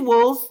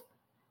individuals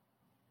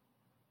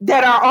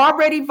that are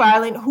already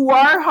violent, who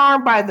are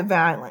harmed by the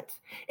violence?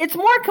 It's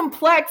more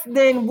complex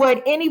than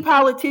what any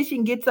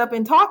politician gets up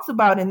and talks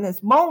about in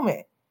this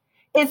moment.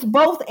 It's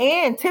both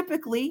and.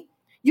 Typically,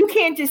 you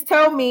can't just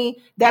tell me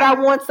that I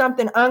want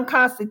something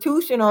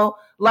unconstitutional,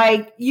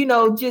 like,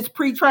 just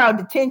pretrial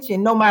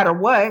detention, no matter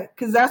what,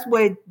 because that's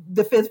what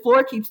the 5th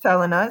Floor keeps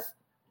telling us.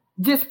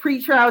 Just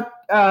pretrial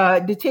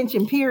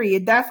detention,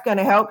 period. That's going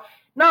to help.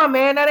 No,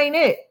 man, that ain't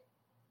it.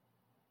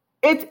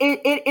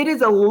 It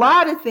is a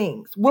lot of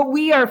things. What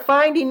we are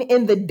finding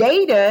in the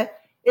data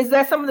is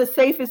that some of the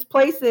safest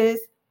places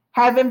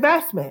have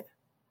investment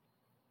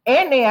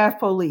and they have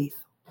police.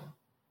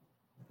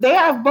 They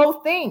have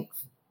both things.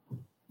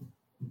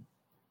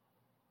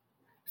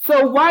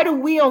 So why do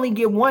we only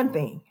get one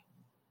thing?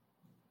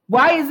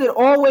 Why is it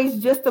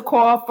always just a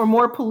call for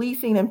more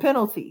policing and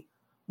penalty?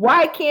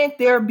 Why can't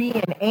there be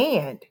an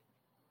and?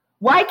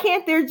 Why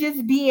can't there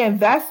just be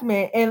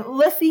investment? And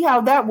let's see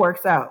how that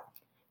works out.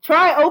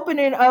 Try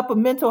opening up a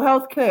mental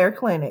health care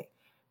clinic.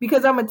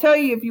 Because I'm going to tell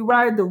you, if you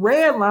ride the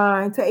red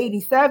line to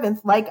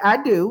 87th, like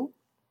I do,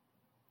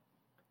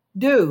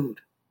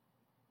 dude,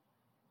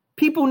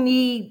 people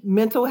need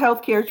mental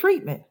health care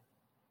treatment.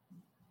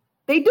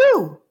 They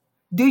do.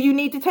 Do you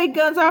need to take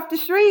guns off the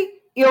street?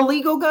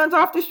 Illegal guns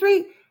off the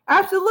street?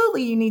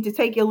 Absolutely, you need to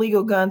take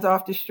illegal guns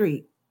off the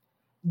street.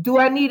 Do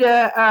I need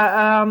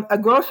a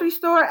grocery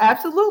store?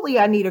 Absolutely,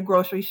 I need a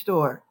grocery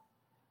store,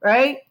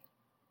 right?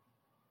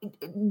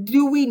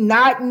 Do we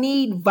not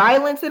need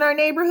violence in our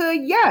neighborhood?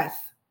 Yes.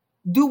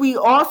 Do we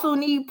also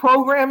need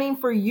programming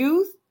for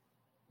youth?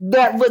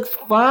 that looks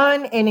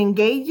fun and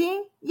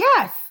engaging?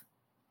 Yes.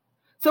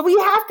 So we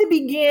have to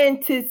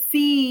begin to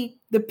see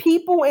the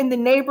people in the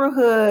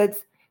neighborhoods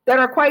that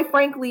are, quite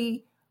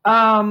frankly,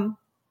 the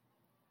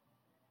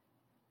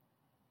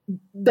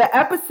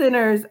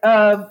epicenters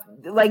of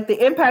like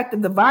the impact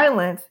of the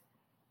violence,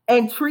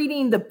 and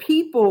treating the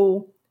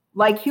people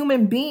like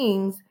human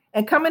beings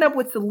and coming up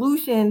with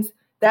solutions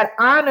that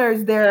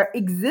honors their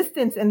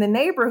existence in the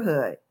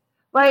neighborhood.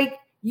 Like,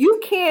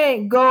 you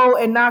can't go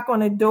and knock on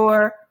the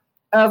door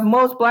of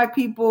most Black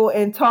people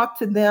and talk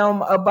to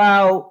them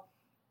about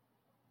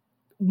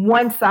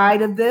one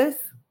side of this.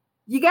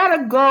 You got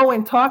to go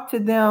and talk to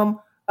them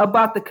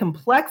about the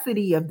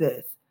complexity of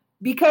this,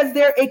 because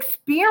they're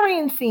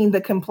experiencing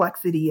the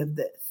complexity of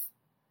this.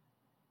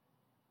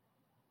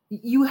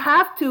 You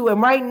have to.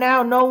 And right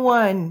now, no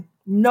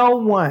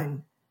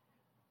one,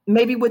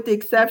 maybe with the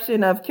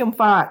exception of Kim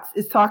Fox,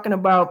 is talking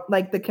about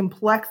like the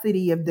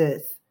complexity of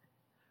this.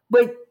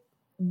 But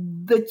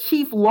the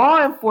chief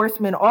law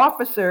enforcement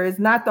officer is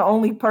not the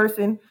only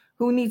person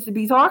who needs to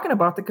be talking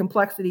about the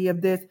complexity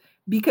of this,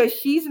 because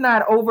she's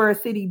not over a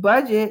city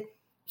budget.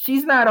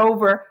 She's not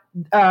over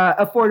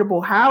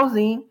affordable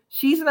housing.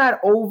 She's not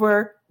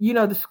over,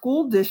 the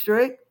school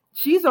district.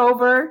 She's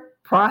over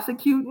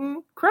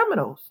prosecuting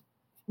criminals,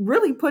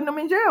 really putting them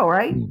in jail,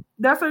 right?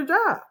 That's her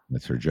job.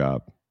 That's her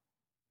job.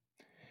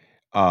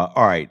 All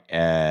right.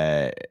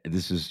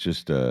 This is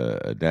just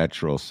a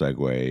natural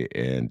segue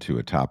into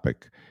a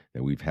topic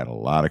that we've had a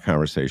lot of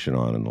conversation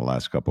on in the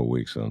last couple of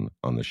weeks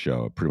on the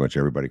show. Pretty much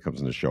everybody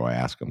comes on the show, I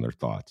ask them their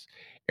thoughts.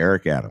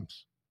 Eric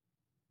Adams.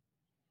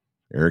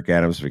 Eric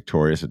Adams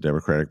victorious at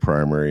Democratic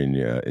primary in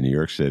New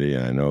York City.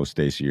 And I know,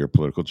 Stacy, you're a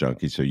political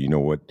junkie, so you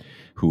know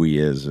who he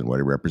is and what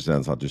he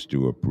represents. I'll just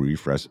do a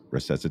brief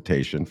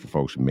resuscitation for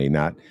folks who may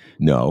not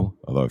know.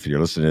 Although if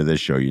you're listening to this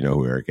show, you know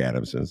who Eric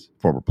Adams is.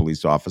 Former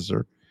police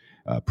officer,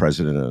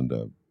 president of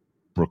the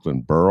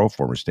Brooklyn Borough,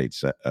 former state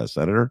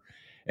senator.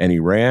 And he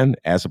ran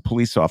as a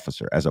police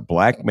officer, as a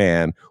Black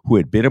man who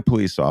had been a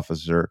police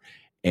officer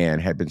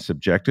and had been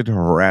subjected to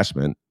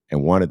harassment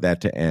and wanted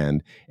that to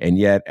end. And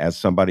yet, as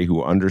somebody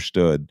who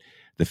understood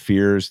the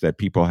fears that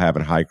people have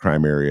in high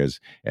crime areas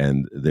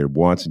and their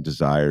wants and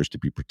desires to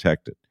be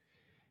protected.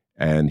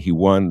 And he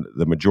won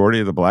the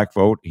majority of the Black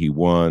vote. He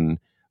won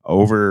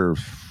over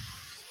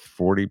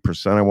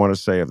 40%, I want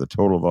to say, of the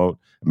total vote.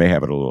 I may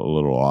have it a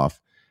little off.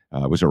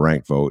 It was a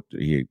ranked vote.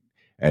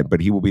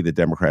 But he will be the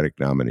Democratic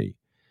nominee.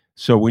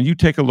 So when you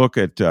take a look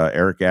at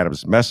Eric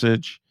Adams'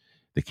 message,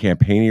 the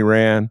campaign he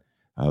ran,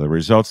 the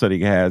results that he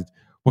had,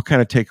 what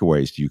kind of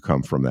takeaways do you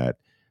come from that,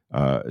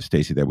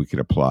 Stacy, that we could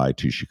apply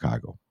to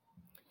Chicago?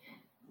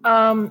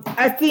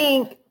 I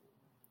think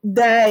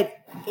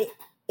that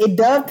it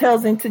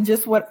dovetails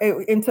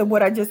into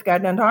what I just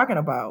got done talking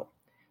about.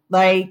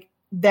 Like,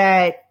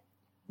 that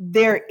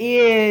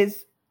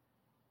there's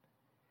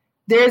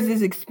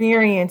this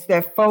experience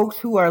that folks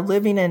who are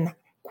living in,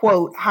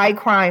 quote, high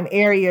crime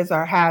areas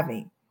are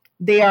having.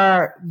 They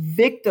are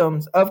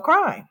victims of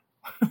crime.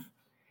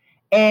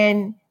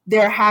 And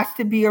there has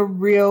to be a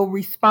real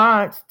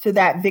response to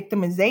that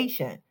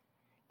victimization.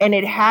 And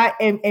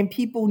and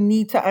people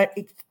need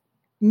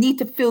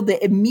to feel the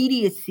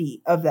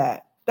immediacy of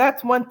that.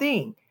 That's one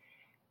thing.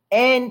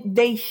 And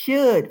they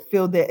should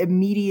feel the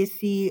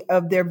immediacy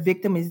of their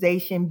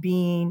victimization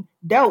being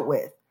dealt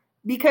with,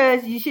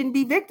 because you shouldn't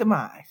be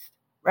victimized,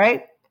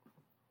 right?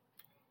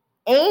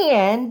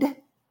 And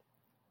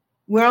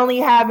we're only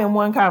having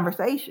one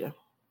conversation.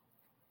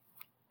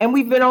 And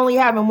we've been only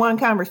having one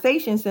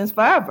conversation since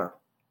forever.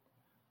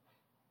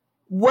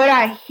 What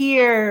I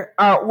hear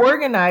our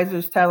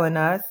organizers telling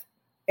us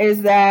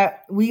is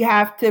that we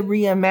have to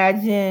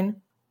reimagine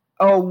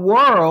a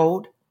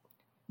world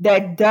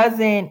that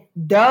doesn't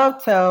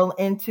dovetail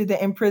into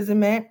the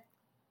imprisonment,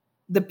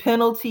 the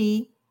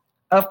penalty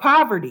of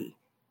poverty,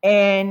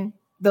 and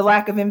the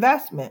lack of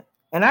investment.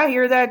 And I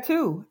hear that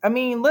too. I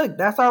mean, look,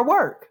 that's our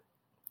work.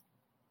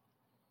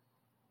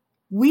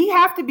 We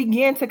have to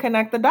begin to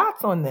connect the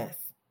dots on this,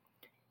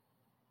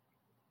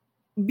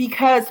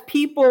 because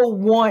people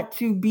want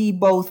to be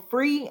both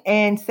free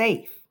and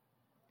safe.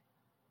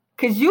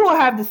 Because you will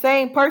have the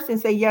same person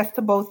say yes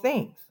to both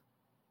things.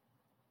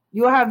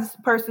 You will have this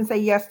person say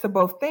yes to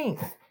both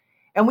things.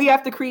 And we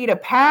have to create a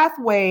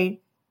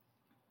pathway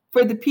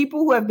for the people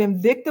who have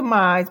been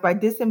victimized by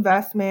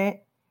disinvestment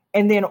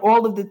and then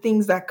all of the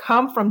things that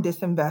come from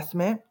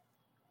disinvestment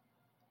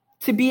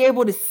to be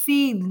able to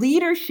see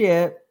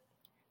leadership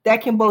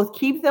that can both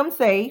keep them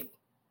safe,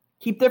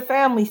 keep their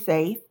family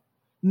safe,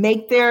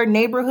 make their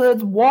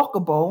neighborhoods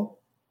walkable,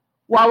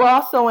 while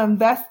also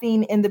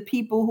investing in the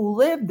people who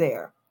live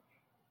there.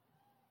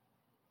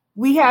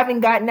 We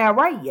haven't gotten that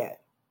right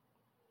yet.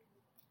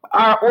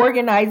 Our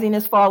organizing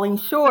is falling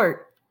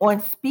short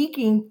on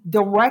speaking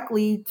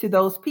directly to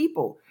those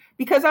people.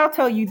 Because I'll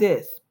tell you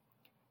this,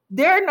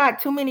 there are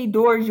not too many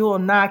doors you will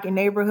knock in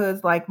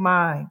neighborhoods like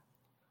mine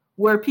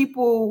where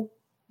people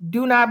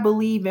do not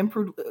believe in,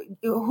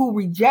 who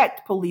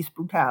reject police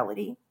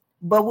brutality,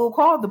 but will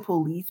call the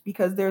police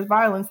because there's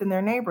violence in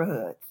their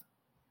neighborhoods.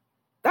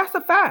 That's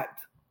a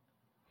fact.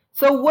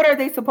 So what are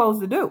they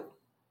supposed to do?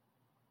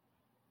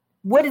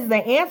 What is the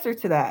answer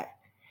to that?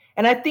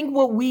 And I think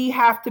what we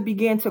have to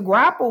begin to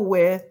grapple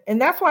with, and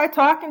that's why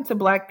talking to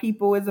Black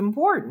people is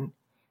important,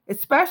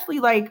 especially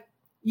like,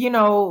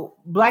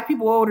 Black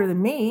people older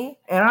than me,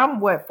 and I'm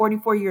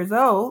 44 years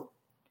old,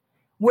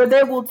 where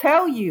they will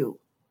tell you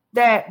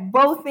that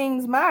both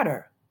things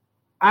matter.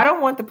 I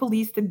don't want the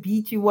police to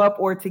beat you up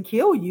or to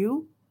kill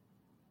you,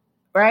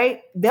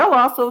 right? They'll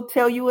also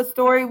tell you a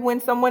story when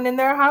someone in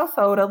their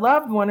household, a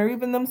loved one, or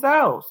even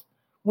themselves,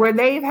 where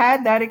they've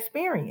had that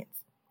experience.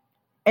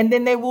 And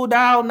then they will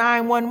dial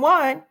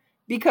 911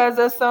 because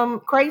of some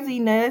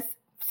craziness,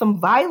 some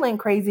violent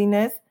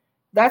craziness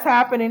that's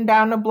happening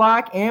down the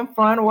block, in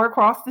front, or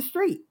across the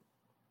street.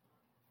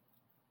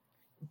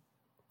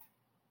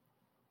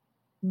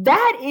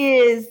 That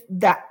is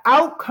the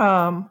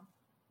outcome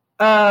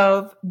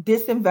of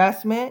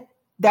disinvestment.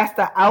 That's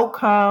the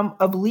outcome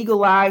of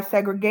legalized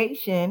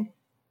segregation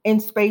in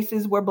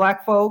spaces where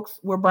Black folks,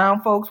 where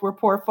brown folks, where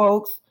poor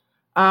folks,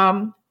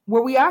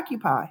 where we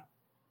occupy.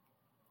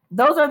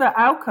 Those are the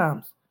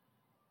outcomes.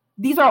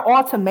 These are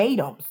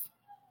ultimatums.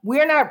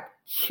 We're not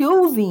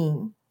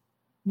choosing.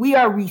 We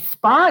are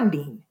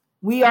responding.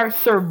 We are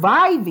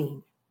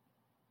surviving.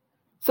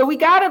 So we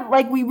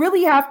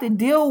really have to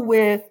deal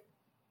with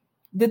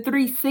the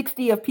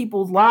 360 of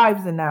people's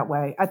lives in that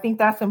way. I think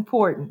that's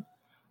important.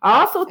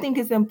 I also think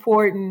it's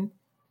important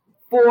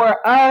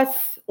for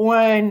us who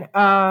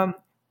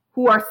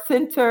are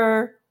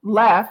center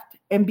left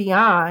and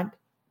beyond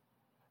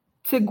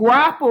to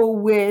grapple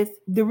with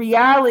the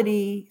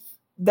realities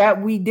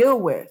that we deal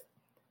with.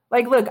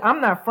 Like, look,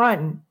 I'm not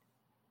fronting.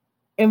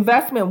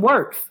 Investment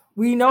works.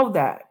 We know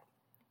that.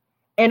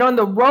 And on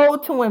the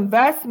road to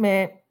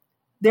investment,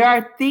 there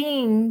are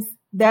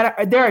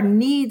there are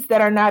needs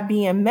that are not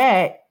being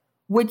met,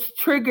 which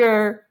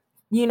trigger,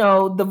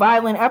 the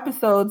violent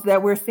episodes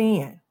that we're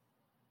seeing.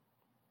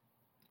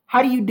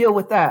 How do you deal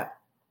with that?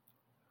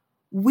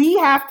 We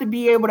have to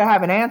be able to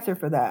have an answer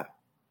for that.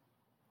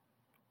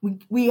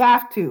 We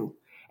have to.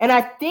 And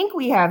I think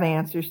we have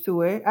answers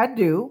to it. I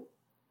do.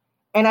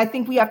 And I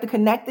think we have to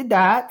connect the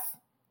dots.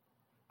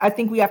 I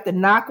think we have to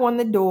knock on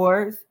the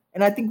doors.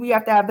 And I think we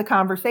have to have the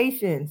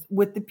conversations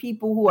with the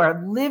people who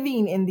are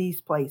living in these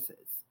places.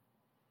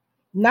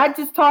 Not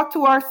just talk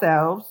to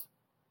ourselves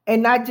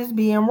and not just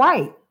being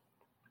right.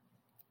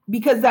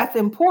 Because that's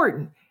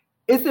important.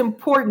 It's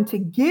important to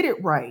get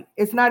it right.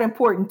 It's not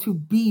important to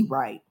be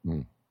right.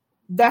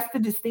 That's the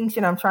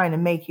distinction I'm trying to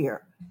make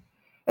here.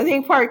 I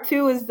think part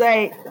two is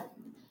that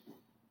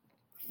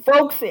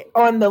folks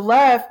on the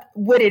left,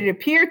 what it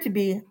appeared to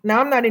be,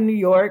 now I'm not in New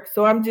York,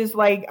 so I'm just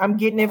I'm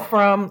getting it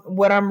from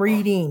what I'm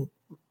reading,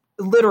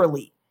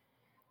 literally.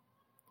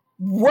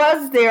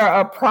 Was there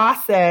a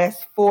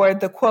process for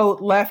the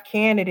quote left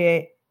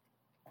candidate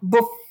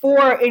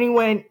before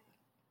anyone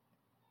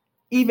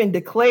even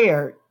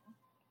declared?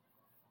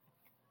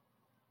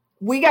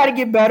 We got to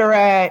get better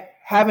at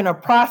having a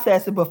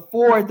process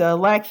before the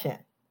election.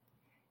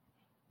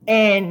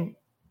 And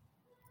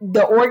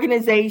the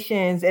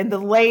organizations and the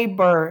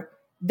labor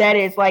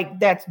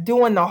that's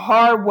doing the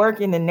hard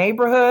work in the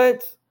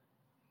neighborhoods,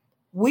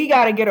 we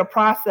got to get a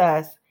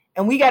process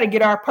and we got to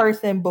get our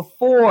person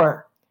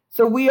before.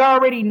 So we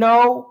already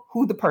know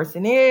who the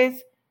person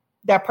is.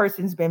 That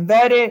person's been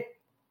vetted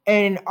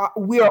and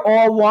we are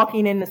all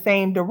walking in the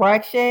same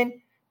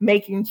direction,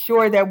 making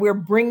sure that we're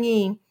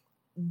bringing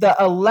the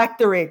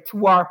electorate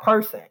to our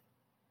person.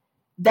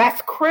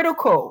 That's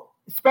critical,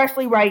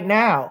 especially right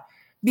now.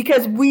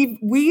 Because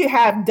we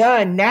have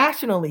done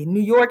nationally,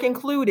 New York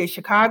included,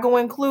 Chicago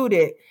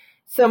included,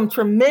 some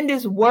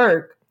tremendous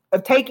work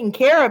of taking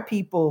care of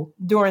people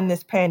during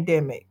this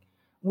pandemic,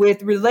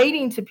 with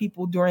relating to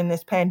people during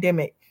this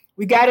pandemic.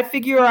 We got to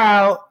figure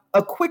out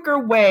a quicker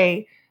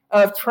way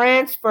of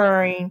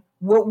transferring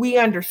what we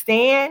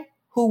understand,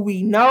 who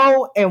we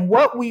know, and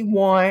what we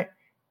want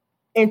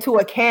into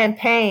a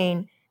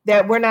campaign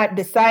that we're not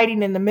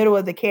deciding in the middle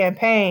of the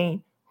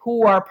campaign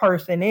who our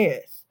person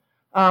is.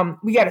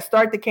 We got to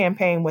start the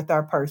campaign with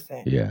our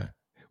person. Yeah.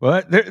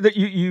 Well,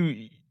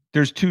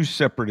 there's two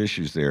separate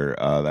issues there.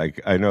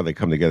 I know they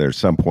come together at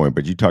some point,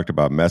 but you talked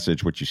about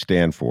message, what you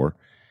stand for.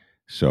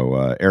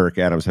 So Eric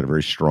Adams had a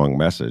very strong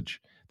message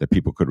that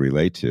people could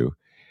relate to.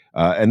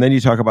 And then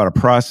you talk about a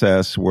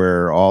process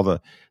where all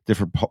the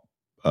different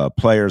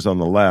players on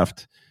the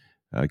left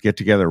get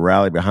together,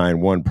 rally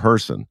behind one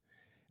person.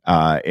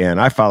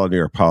 And I follow New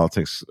York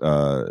politics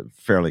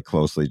fairly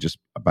closely just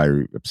by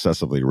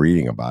obsessively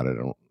reading about it.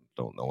 I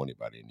don't know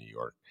anybody in New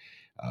York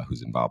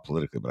who's involved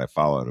politically, but I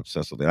follow it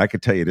obsessively. And I can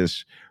tell you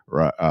this,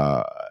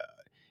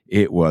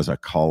 it was a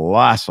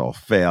colossal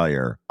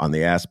failure on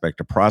the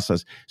aspect of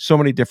process. So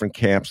many different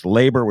camps.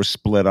 Labor was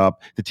split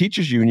up. The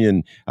teachers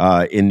union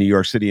in New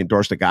York City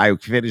endorsed a guy who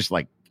finished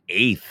like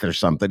 8th or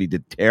something. He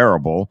did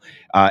terrible.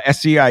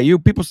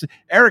 SEIU,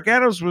 Eric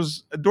Adams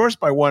was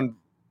endorsed by one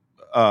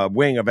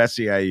wing of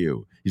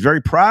SEIU. He's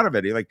very proud of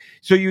it.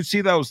 So you'd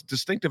see those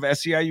distinctive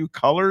SEIU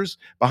colors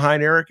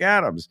behind Eric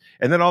Adams.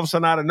 And then all of a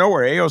sudden, out of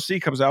nowhere,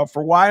 AOC comes out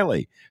for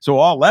Wiley. So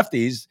all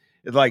lefties,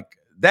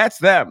 That's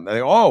them.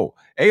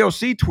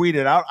 AOC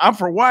tweeted out, I'm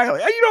for Wiley.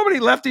 You know how many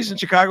lefties in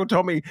Chicago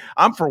told me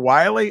I'm for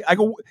Wiley? I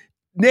go,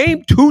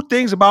 name two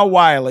things about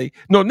Wiley.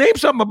 No, name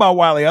something about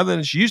Wiley other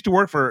than she used to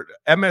work for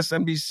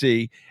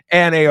MSNBC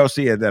and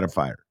AOC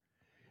identified her.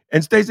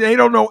 And Stacy, they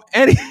don't know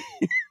any.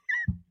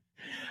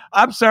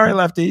 I'm sorry,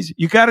 lefties.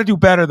 You got to do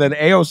better than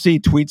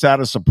AOC tweets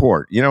out of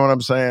support. You know what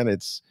I'm saying?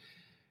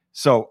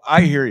 So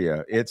I hear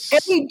you. And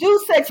we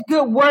do such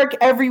good work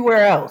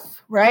everywhere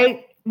else,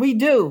 right? We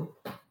do.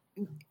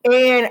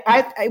 And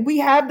we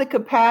have the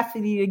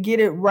capacity to get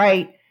it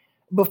right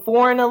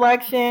before an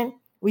election.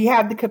 We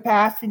have the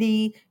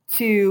capacity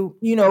to,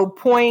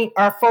 point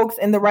our folks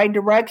in the right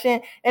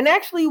direction and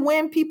actually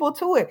win people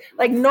to it.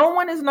 Like, no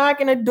one is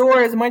knocking the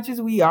door as much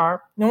as we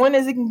are. No one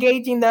is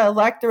engaging the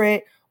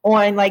electorate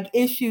on like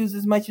issues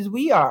as much as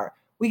we are.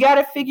 We got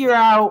to figure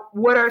out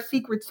what our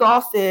secret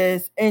sauce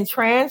is and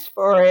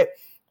transfer it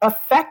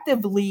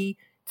effectively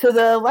to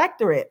the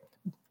electorate.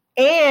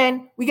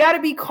 And we got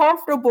to be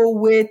comfortable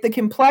with the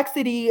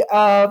complexity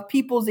of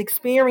people's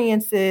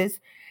experiences,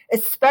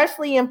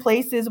 especially in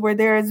places where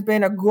there has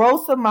been a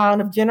gross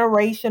amount of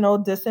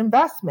generational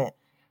disinvestment.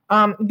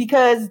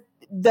 Because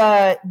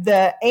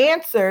the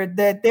answer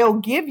that they'll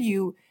give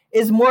you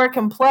is more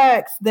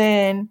complex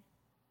than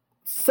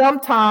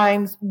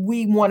sometimes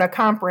we want to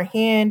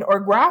comprehend or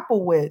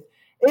grapple with.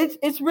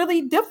 It's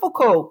really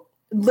difficult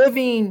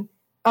living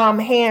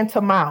hand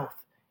to mouth.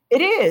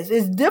 It is.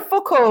 It's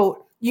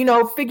difficult,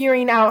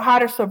 figuring out how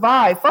to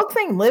survive. Folks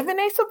ain't living,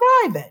 they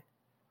surviving,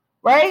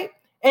 right?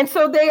 And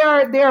so they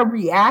are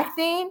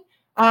reacting.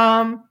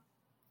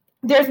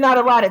 There's not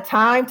a lot of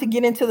time to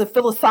get into the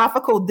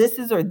philosophical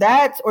thises or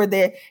that's or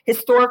the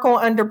historical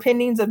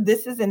underpinnings of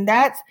thises and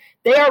that's.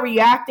 They are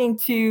reacting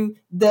to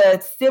the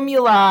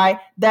stimuli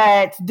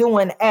that's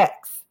doing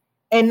X,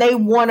 and they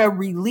want a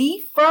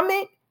relief from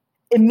it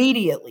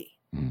immediately,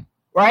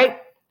 right?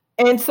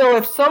 And so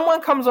if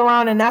someone comes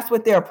around and that's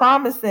what they're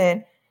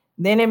promising,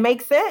 then it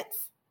makes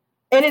sense.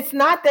 And it's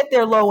not that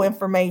they're low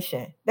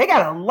information. They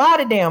got a lot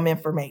of damn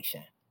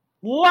information,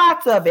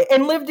 lots of it,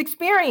 and lived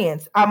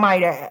experience, I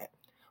might add.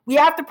 We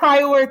have to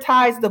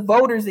prioritize the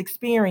voters'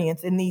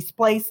 experience in these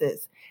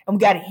places. And we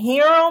got to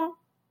hear them.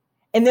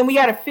 And then we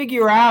got to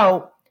figure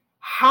out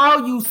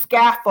how you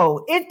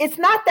scaffold. It's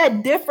not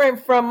that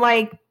different from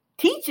like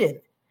teaching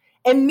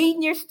and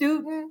meeting your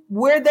student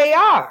where they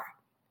are.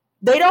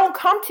 They don't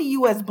come to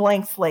you as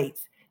blank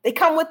slates. They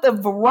come with a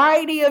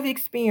variety of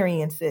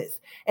experiences,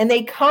 and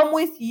they come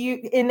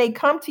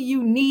to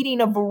you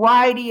needing a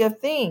variety of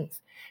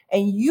things.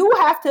 And you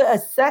have to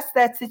assess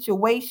that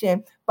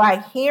situation by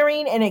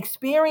hearing and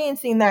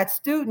experiencing that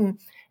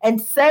student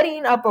and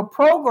setting up a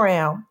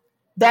program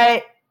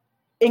that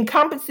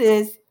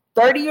encompasses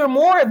 30 or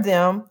more of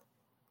them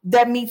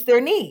that meets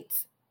their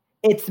needs.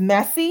 It's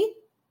messy,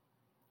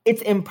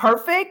 it's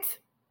imperfect,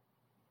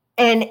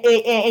 and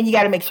you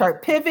got to make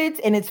sharp pivots,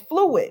 and it's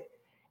fluid.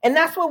 And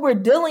that's what we're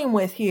dealing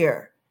with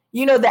here.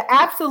 The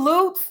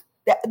absolutes,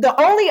 the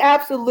only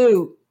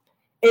absolute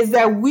is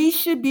that we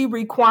should be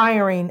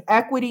requiring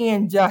equity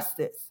and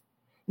justice.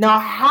 Now,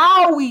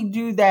 how we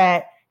do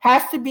that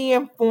has to be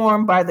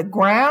informed by the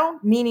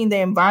ground, meaning the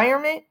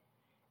environment,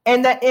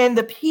 and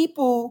the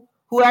people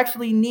who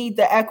actually need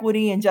the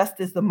equity and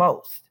justice the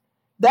most.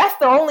 That's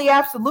the only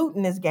absolute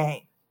in this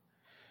game.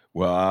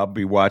 Well, I'll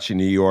be watching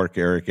New York.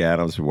 Eric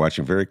Adams, we're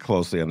watching very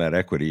closely on that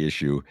equity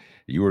issue.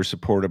 You were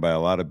supported by a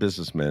lot of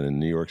businessmen in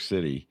New York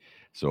City.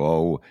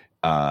 So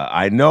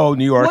I know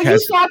New York has... Well, you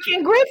saw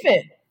Ken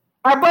Griffin.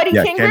 Our buddy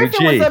Ken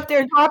Griffin was up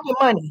there dropping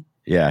money.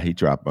 Yeah, he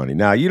dropped money.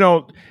 Now,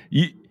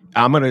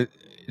 I'm going to,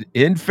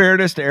 in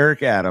fairness to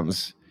Eric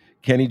Adams,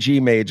 Kenny G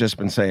may have just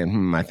been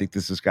saying, I think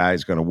this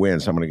guy's going to win,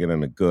 so I'm going to get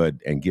him a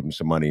good and give him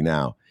some money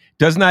now.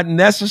 Does not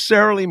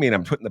necessarily mean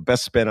I'm putting the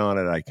best spin on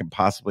it I can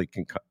possibly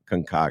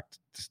concoct,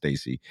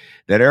 Stacy,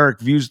 that Eric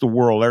Adams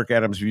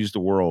views the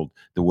world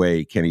the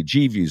way Kenny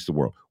G views the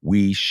world.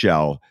 We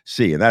shall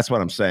see. And that's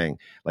what I'm saying.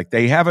 Like,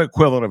 they have an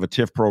equivalent of a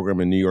TIF program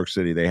in New York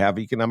City. They have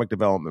economic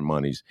development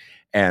monies.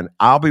 And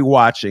I'll be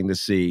watching to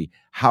see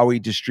how he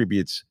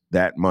distributes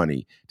that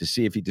money, to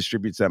see if he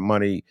distributes that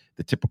money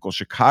the typical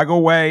Chicago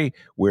way,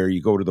 where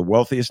you go to the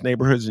wealthiest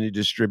neighborhoods and you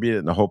distribute it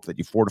in the hope that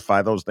you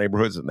fortify those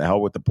neighborhoods and the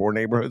hell with the poor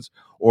neighborhoods,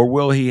 or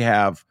will he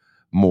have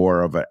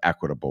more of an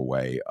equitable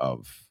way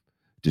of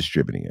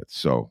distributing it?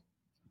 So,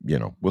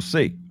 we'll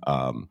see.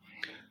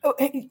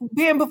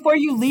 Ben, before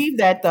you leave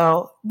that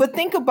though, but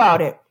think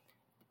about it.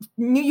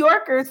 New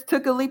Yorkers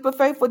took a leap of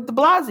faith with de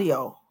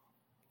Blasio,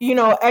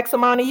 X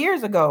amount of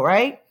years ago,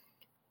 right?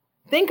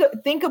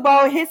 Think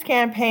about his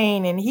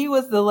campaign, and he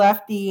was the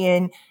lefty,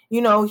 and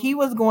he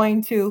was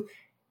going to,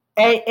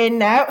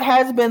 and that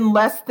has been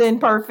less than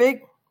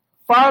perfect,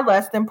 far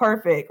less than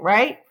perfect,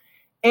 right?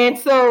 And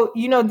so,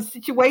 the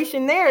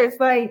situation there is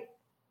like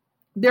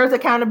there's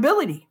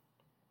accountability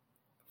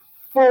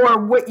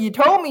for what you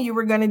told me you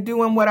were going to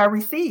do and what I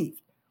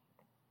received.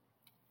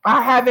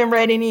 I haven't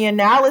read any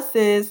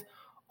analysis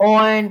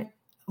on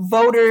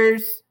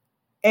voters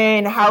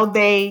and how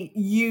they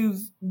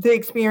use the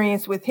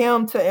experience with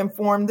him to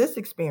inform this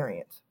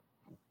experience.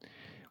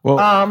 Well,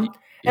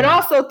 And I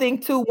also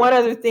think too, one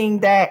other thing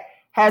that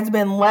has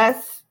been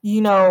less,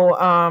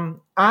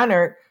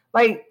 honored,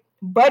 like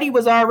Buddy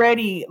was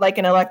already like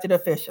an elected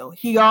official.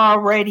 He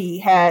already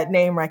had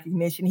name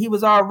recognition. He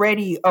was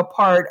already a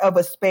part of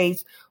a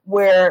space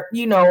where,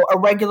 a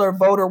regular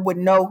voter would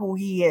know who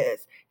he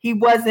is. He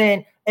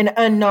wasn't an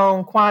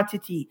unknown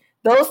quantity.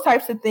 Those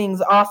types of things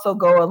also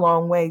go a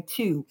long way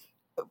too,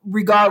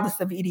 regardless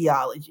of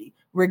ideology,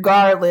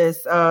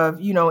 regardless of,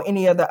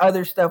 any of the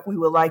other stuff we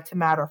would like to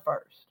matter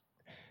first.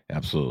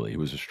 Absolutely. He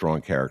was a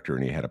strong character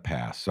and he had a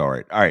past. All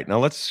right. Now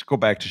let's go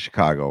back to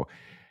Chicago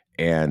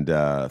and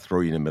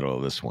throw you in the middle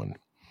of this one,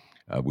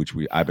 which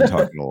I've been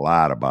talking a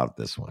lot about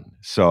this one.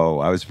 So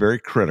I was very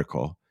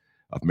critical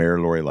of Mayor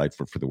Lori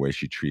Lightfoot for the way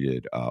she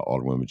treated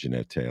Alderwoman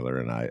Jeanette Taylor,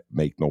 and I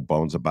make no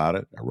bones about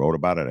it. I wrote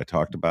about it. I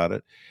talked about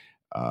it.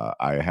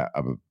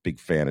 I'm a big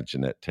fan of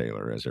Jeanette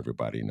Taylor, as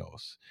everybody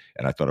knows.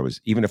 And I thought it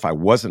was, even if I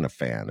wasn't a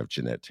fan of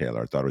Jeanette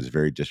Taylor, I thought it was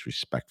very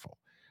disrespectful.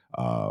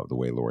 The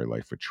way Lori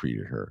Lightfoot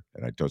treated her.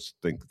 And I just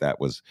think that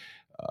was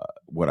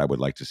what I would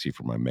like to see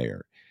from my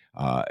mayor.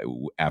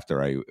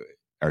 After I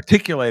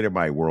articulated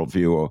my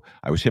worldview,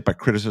 I was hit by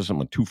criticism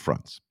on two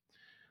fronts.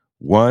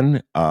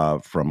 One,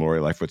 from Lori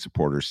Lightfoot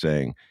supporters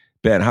saying,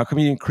 Ben, how come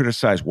you didn't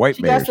criticize white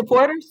mayors? Got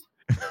supporters?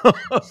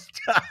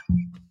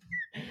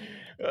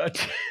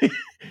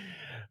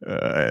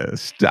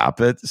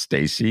 Stop it,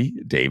 Stacy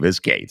Davis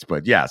Gates.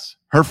 But yes,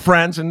 her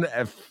friends and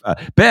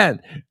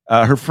Ben,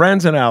 her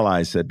friends and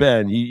allies said,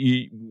 Ben,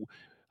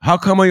 how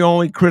come we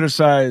only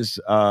criticize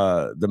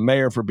the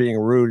mayor for being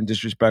rude and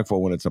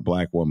disrespectful when it's a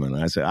black woman?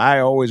 And I said, I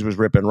always was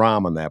ripping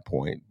Rahm on that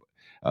point.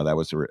 That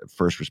was the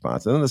first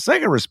response. And then the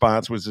second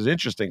response was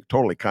interesting,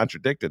 totally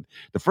contradicted.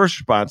 The first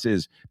response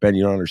is, Ben,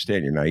 you don't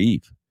understand. You're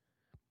naive.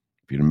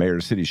 If you're the mayor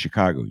of the city of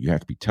Chicago, you have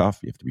to be tough.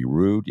 You have to be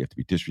rude. You have to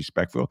be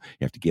disrespectful.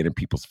 You have to get in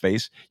people's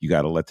face. You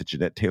got to let the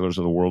Jeanette Taylors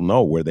of the world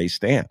know where they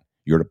stand.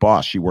 You're the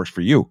boss. She works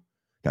for you.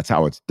 That's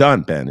how it's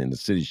done, Ben, in the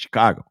city of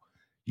Chicago.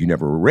 You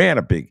never ran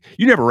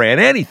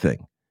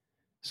anything,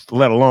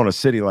 let alone a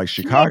city like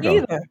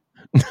Chicago.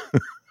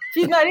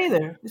 She's not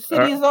either. The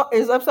city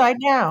is upside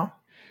down.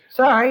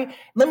 Sorry.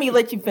 Let me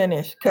let you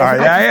finish. All right,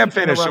 I am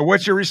finished. So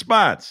what's your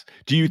response?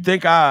 Do you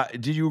think,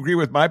 did you agree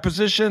with my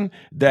position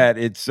that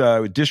it's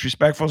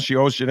disrespectful? She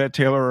owes Jeanette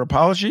Taylor an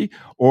apology?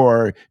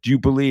 Or do you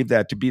believe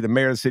that to be the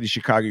mayor of the city of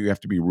Chicago, you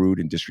have to be rude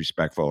and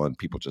disrespectful and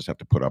people just have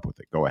to put up with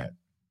it? Go ahead.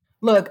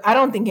 Look, I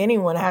don't think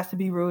anyone has to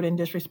be rude and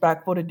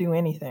disrespectful to do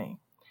anything.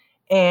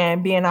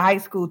 And being a high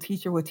school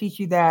teacher will teach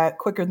you that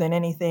quicker than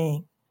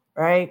anything,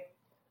 right?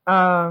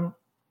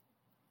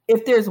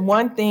 If there's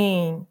one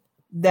thing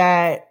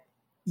that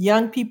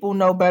young people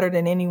know better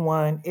than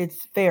anyone,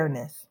 it's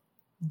fairness.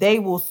 They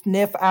will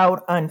sniff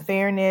out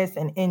unfairness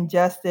and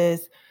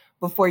injustice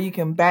before you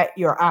can bat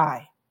your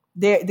eye.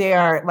 They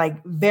are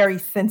like very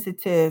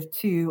sensitive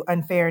to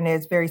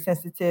unfairness, very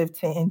sensitive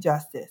to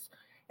injustice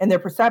and their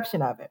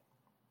perception of it.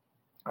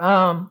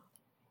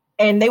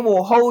 And they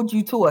will hold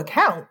you to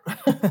account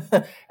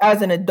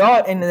as an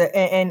adult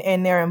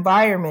in their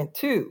environment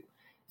too.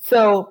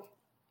 So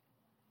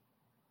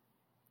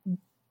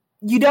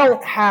you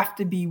don't have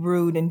to be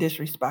rude and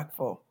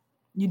disrespectful.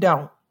 You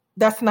don't.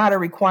 That's not a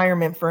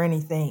requirement for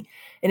anything.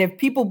 And if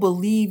people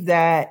believe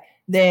that,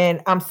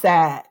 then I'm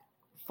sad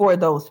for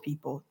those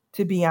people,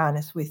 to be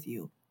honest with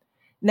you.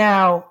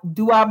 Now,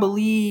 do I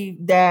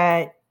believe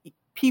that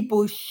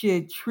people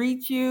should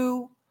treat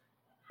you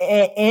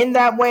in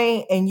that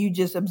way and you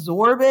just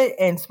absorb it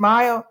and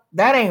smile?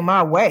 That ain't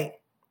my way.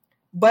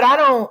 But I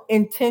don't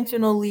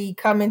intentionally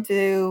come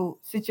into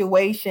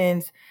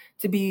situations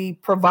to be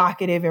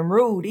provocative and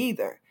rude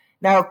either.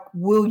 Now,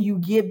 will you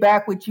get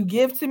back what you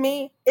give to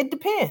me? It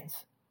depends,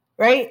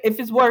 right? If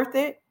it's worth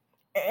it.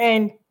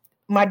 And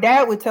my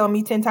dad would tell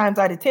me 10 times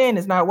out of 10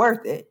 it's not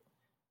worth it.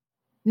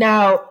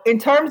 Now, in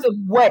terms of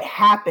what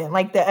happened,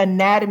 like the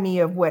anatomy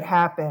of what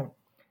happened,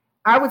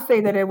 I would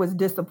say that it was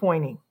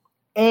disappointing.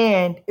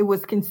 And it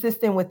was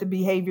consistent with the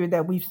behavior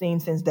that we've seen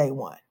since day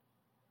one,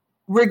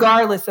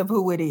 regardless of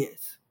who it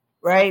is,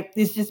 right?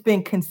 It's just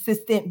been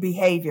consistent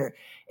behavior.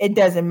 It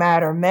doesn't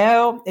matter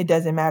male. It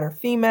doesn't matter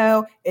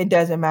female. It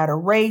doesn't matter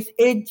race.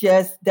 It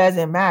just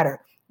doesn't matter.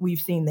 We've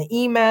seen the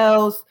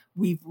emails.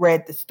 We've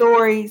read the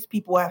stories.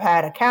 People have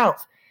had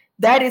accounts.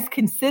 That is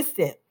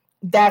consistent.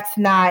 That's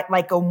not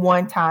like a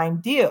one-time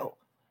deal.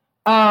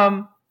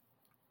 And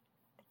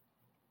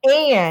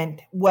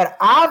what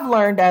I've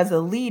learned as a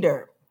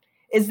leader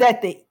is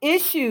that the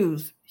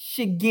issues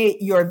should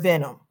get your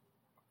venom,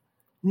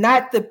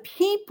 not the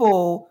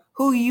people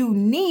who you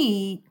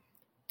need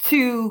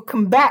to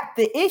combat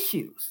the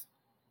issues.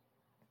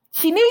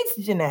 She needs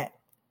Jeanette.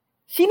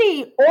 She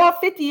needs all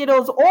 50 of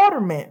those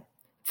aldermen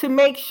to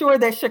make sure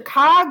that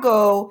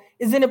Chicago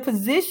is in a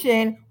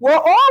position where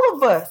all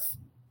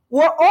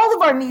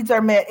of our needs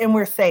are met and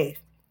we're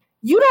safe.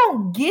 You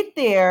don't get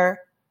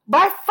there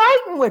by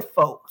fighting with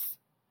folks.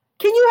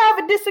 Can you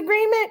have a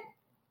disagreement?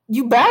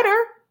 You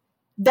better.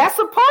 That's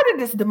a part of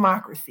this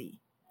democracy.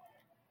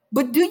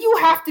 But do you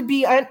have to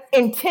be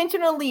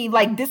intentionally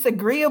like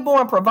disagreeable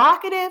and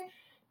provocative?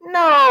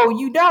 No,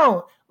 you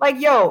don't. Like,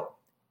 yo,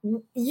 you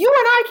and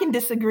I can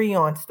disagree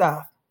on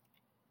stuff.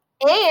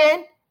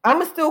 And I'm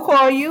going to still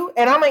call you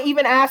and I'm going to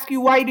even ask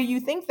you, why do you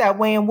think that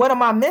way? And what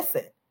am I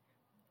missing?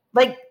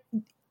 Like,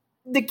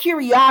 the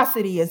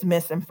curiosity is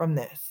missing from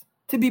this,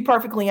 to be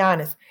perfectly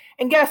honest.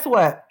 And guess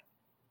what?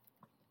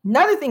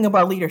 Another thing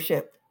about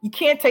leadership, you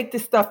can't take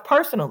this stuff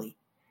personally.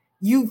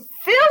 You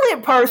feel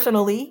it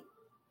personally.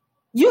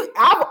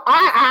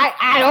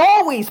 I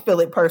always feel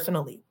it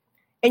personally.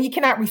 And you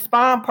cannot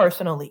respond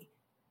personally.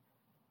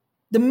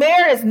 The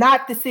mayor is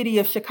not the city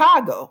of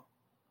Chicago.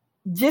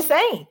 Just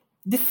ain't.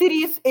 The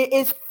city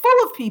is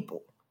full of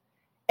people.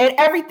 And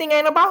everything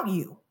ain't about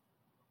you.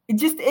 It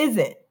just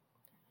isn't.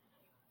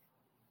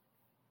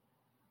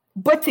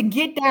 But to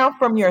get down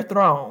from your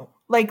throne,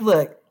 like,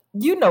 look,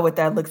 you know what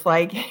that looks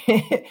like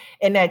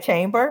in that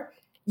chamber.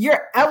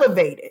 You're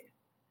elevated,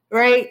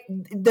 right?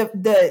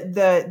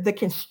 The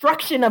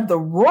construction of the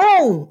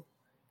room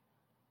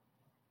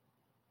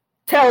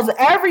tells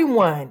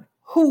everyone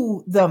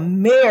who the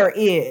mayor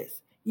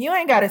is. You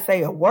ain't got to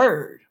say a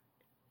word.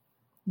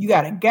 You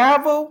got a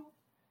gavel.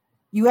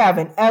 You have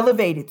an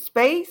elevated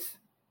space,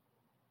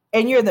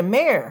 and you're the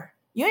mayor.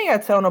 You ain't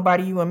got to tell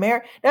nobody you a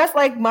mayor. That's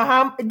like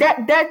Muhammad.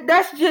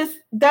 That's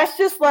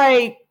just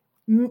like.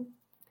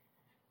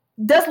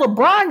 Does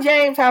LeBron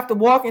James have to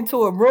walk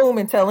into a room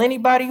and tell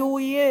anybody who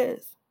he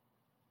is?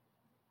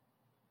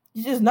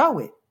 You just know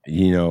it.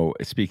 You know,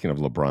 speaking of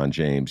LeBron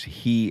James,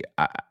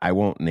 I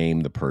won't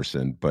name the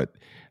person, but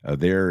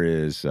there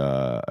is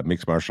a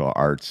mixed martial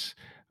arts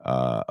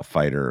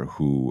fighter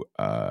who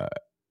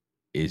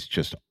is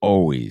just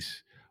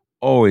always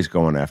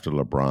going after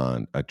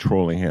LeBron,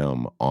 trolling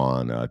him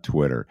on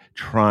Twitter,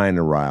 trying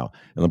to rile.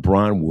 And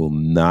LeBron will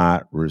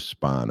not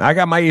respond. I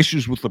got my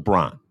issues with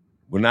LeBron.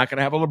 We're not going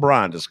to have a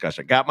LeBron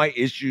discussion. I got my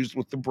issues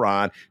with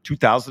LeBron.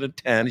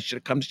 2010, he should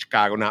have come to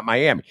Chicago, not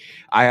Miami.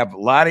 I have a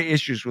lot of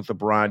issues with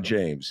LeBron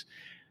James.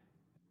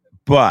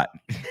 But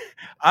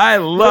I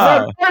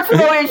love... Those are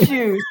personal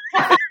issues.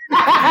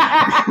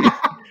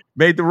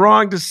 Made the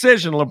wrong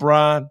decision,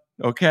 LeBron.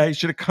 Okay?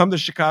 Should have come to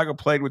Chicago,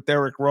 played with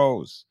Derrick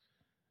Rose.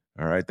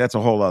 All right? That's a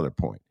whole other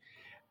point.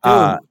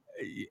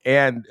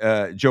 And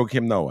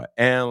Joakim Noah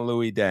and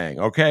Louis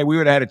Dang. Okay? We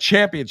would have had a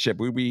championship.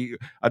 We'd be...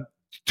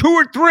 2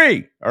 or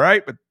 3, all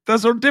right? But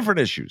those are different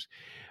issues.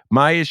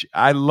 My issue,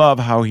 I love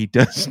how he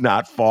does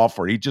not fall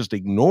for it. He just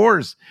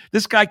ignores.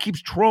 This guy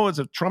keeps trolling. As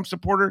a Trump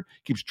supporter,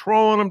 keeps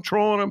trolling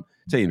him,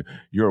 saying,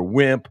 you're a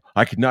wimp.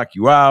 I could knock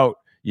you out.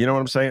 You know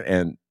what I'm saying?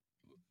 And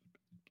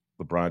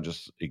LeBron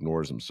just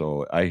ignores him.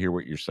 So I hear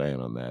what you're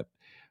saying on that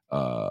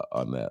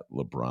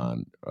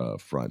LeBron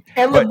front.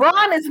 And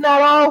LeBron is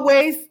not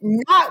always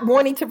not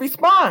wanting to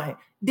respond.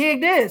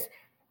 Dig this.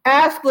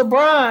 Ask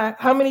LeBron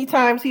how many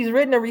times he's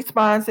written a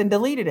response and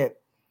deleted it.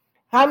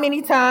 How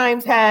many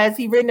times has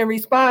he written a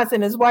response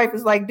and his wife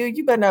is like, dude,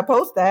 you better not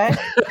post that.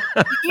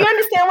 You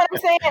understand what I'm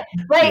saying?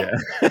 Like,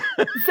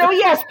 yeah. So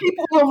he has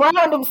people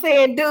around him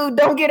saying, dude,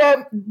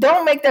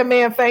 don't make that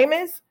man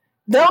famous.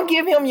 Don't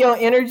give him your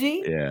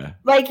energy. Yeah.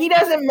 Like, he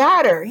doesn't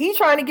matter. He's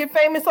trying to get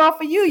famous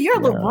off of you. You're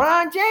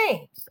LeBron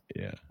James.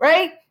 Yeah.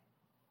 Right?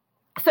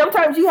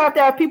 Sometimes you have to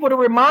have people to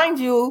remind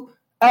you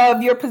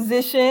of your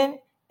position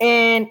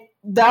and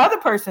the other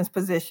person's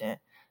position.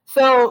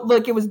 So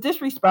look, it was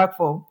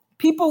disrespectful.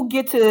 People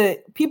get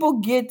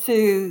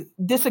to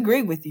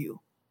disagree with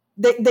you.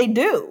 They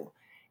do.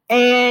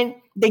 And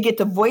they get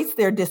to voice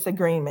their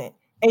disagreement.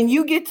 And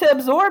you get to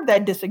absorb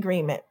that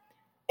disagreement.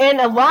 And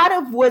a lot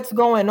of what's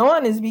going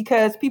on is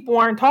because people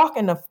aren't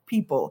talking to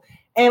people.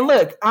 And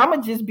look, I'm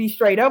going to just be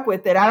straight up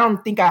with it. I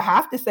don't think I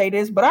have to say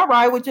this, but I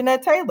ride with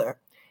Jeanette Taylor.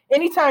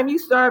 Anytime you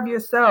starve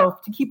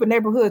yourself to keep a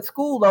neighborhood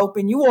school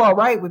open, you all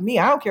right with me.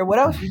 I don't care what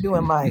else you do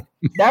in life.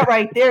 That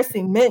right there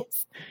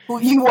cements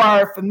who you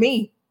are for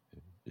me.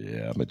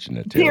 Yeah, I'm a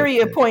Jeanette Taylor.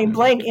 Period, point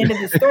blank, end of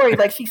the story.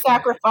 Like, she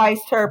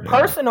sacrificed her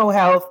personal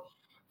health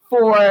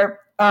for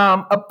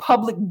a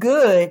public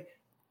good,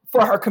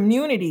 for her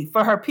community,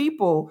 for her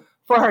people,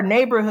 for her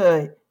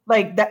neighborhood,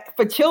 like that,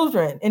 for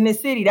children in the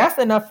city. That's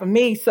enough for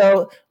me.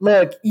 So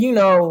look,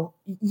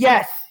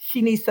 yes,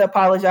 she needs to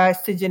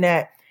apologize to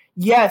Jeanette.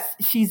 Yes,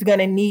 she's going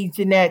to need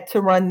Jeanette to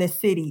run this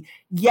city.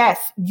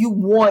 Yes, you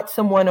want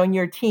someone on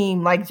your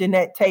team like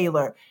Jeanette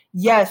Taylor.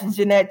 Yes,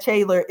 Jeanette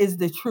Taylor is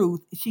the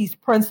truth. She's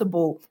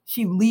principled.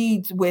 She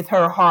leads with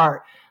her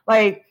heart.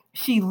 Like,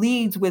 she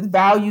leads with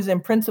values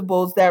and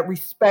principles that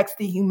respects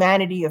the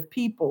humanity of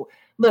people.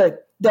 Look,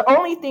 the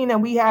only thing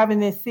that we have in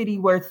this city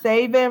worth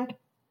saving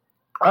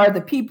are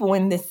the people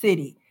in this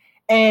city.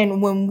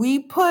 And when we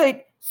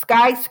put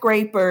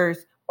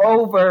skyscrapers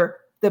over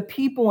the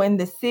people in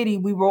the city,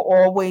 we will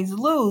always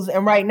lose.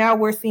 And right now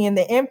we're seeing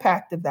the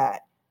impact of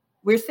that.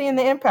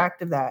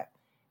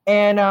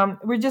 And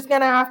we're just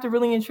going to have to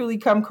really and truly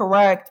come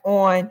correct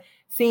on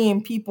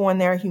seeing people in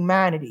their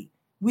humanity.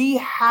 We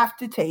have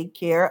to take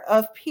care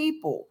of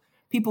people.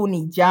 People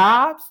need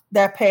jobs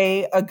that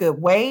pay a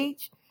good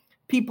wage.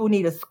 People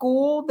need a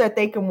school that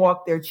they can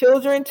walk their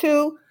children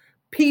to.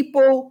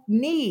 People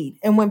need.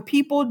 And when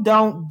people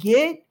don't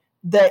get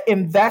the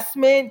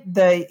investment,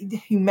 the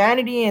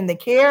humanity, and the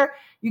care,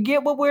 you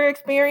get what we're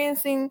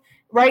experiencing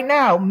right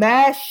now.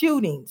 Mass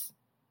shootings,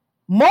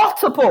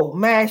 multiple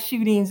mass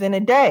shootings in a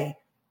day.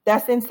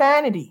 That's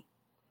insanity.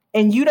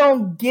 And you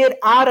don't get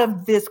out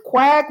of this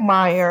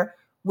quagmire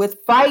with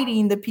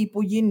fighting the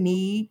people you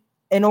need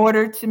in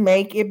order to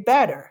make it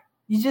better.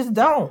 You just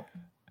don't.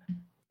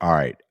 All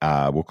right.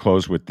 We'll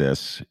close with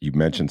this. You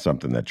mentioned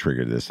something that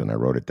triggered this, and I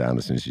wrote it down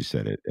as soon as you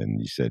said it. And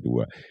you said,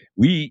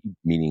 we,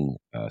 meaning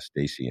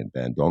Stacy and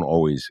Ben, don't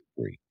always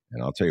agree.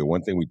 And I'll tell you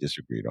one thing we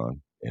disagreed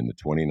on in the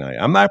 29.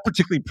 I'm not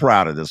particularly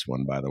proud of this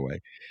one, by the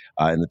way.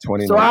 In the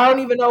 29. So I don't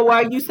even know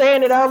why you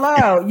saying it out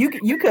loud. You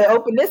could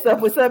open this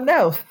up with something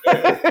else.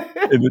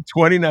 In the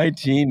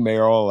 2019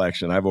 mayoral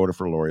election, I voted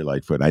for Lori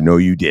Lightfoot. I know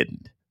you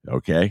didn't.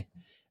 Okay.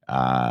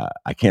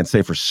 I can't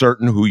say for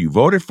certain who you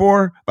voted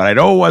for, but I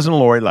know it wasn't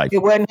Lori Lightfoot.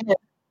 It wasn't him.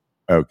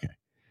 Okay.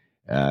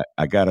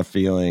 I got a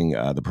feeling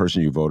the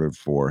person you voted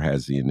for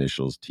has the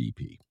initials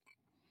TP.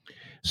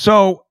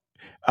 So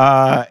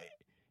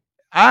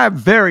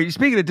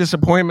speaking of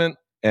disappointment,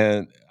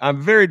 and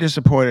I'm very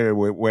disappointed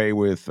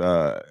with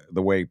the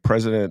way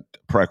President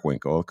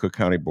Preckwinkle, Cook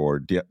County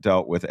Board,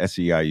 dealt with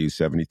SEIU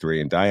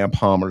 73. And Diane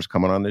Palmer's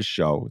coming on this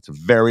show. It's a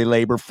very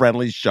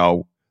labor-friendly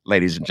show,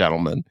 ladies and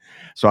gentlemen.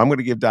 So I'm going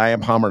to give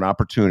Diane Palmer an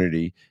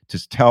opportunity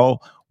to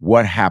tell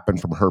what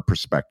happened from her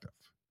perspective.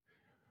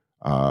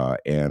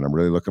 And I'm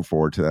really looking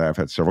forward to that. I've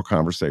had several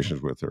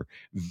conversations with her.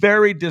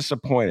 Very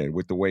disappointed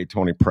with the way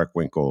Toni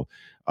Preckwinkle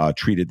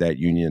treated that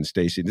union.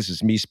 Stacy, this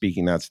is me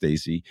speaking, not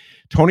Stacy.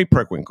 Toni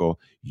Preckwinkle,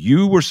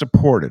 you were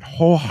supported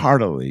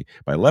wholeheartedly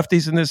by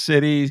lefties in this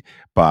city,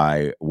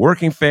 by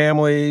Working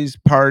Families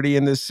Party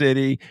in this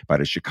city, by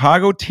the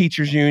Chicago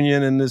Teachers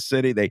Union in this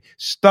city. They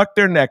stuck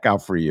their neck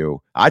out for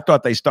you. I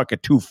thought they stuck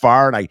it too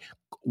far, and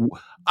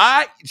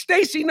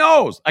Stacy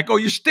knows. I go,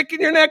 you're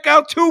sticking your neck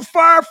out too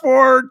far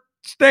for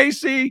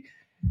Stacy.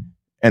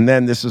 And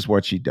then this is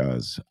what she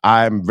does.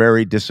 I'm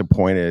very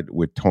disappointed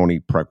with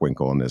Toni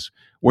Preckwinkle in this.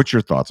 What's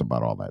your thoughts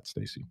about all that,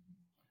 Stacy?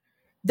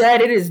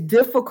 That it is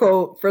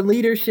difficult for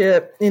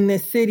leadership in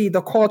this city,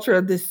 the culture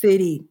of this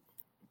city,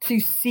 to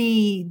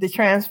see the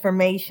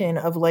transformation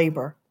of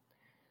labor.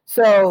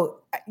 So,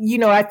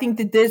 I think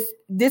that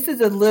this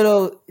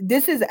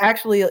is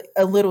actually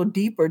a little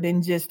deeper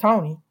than just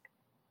Toni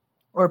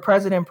or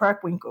President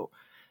Preckwinkle.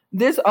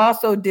 This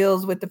also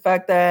deals with the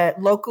fact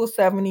that Local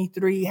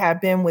 73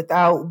 have been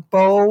without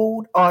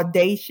bold,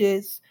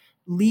 audacious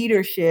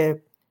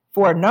leadership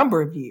for a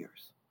number of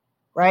years,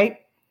 right?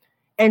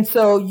 And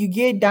so you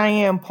get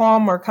Diane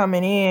Palmer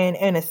coming in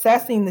and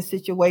assessing the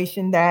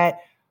situation that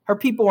her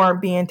people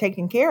aren't being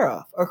taken care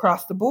of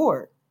across the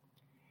board.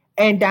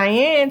 And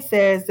Diane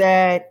says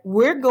that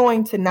we're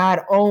going to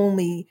not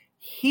only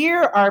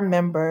hear our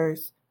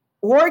members,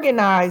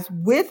 organize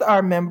with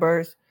our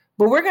members,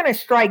 but we're going to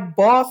strike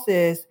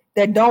bosses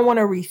that don't want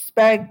to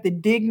respect the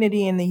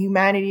dignity and the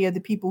humanity of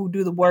the people who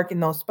do the work in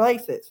those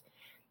places.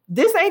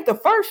 This ain't the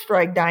first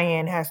strike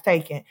Diane has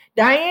taken.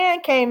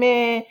 Diane came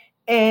in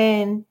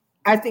and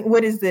I think,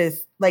 what is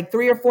this? Like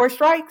 3 or 4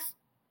 strikes?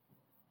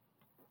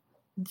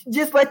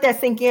 Just let that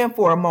sink in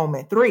for a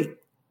moment. 3,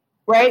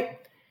 right?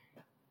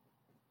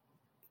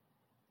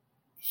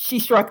 She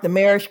struck the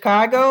mayor of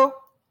Chicago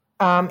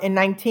in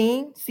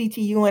 19,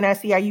 CTU and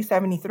SEIU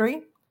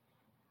 73.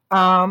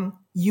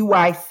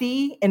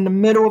 UIC in the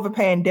middle of a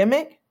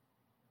pandemic,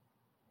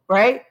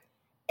 right?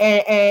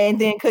 And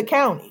then Cook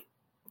County,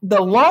 the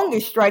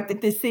longest strike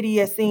that this city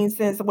has seen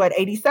since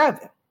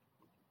 87.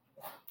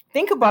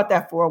 Think about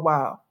that for a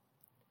while.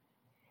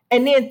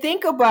 And then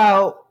think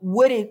about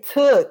what it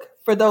took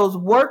for those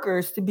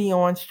workers to be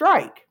on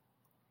strike.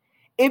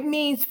 It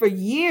means for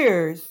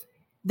years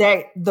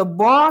that the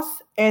boss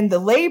and the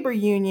labor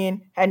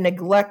union had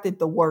neglected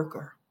the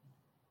worker.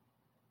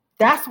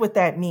 That's what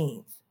that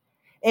means.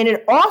 And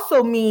it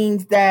also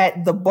means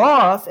that the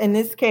boss, in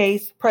this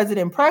case,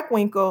 President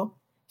Preckwinkle,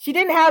 she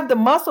didn't have the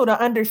muscle to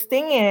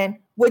understand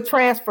what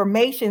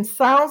transformation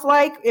sounds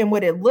like and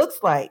what it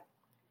looks like.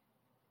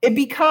 It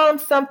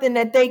becomes something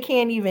that they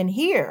can't even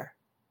hear.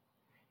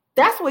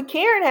 That's what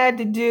Karen had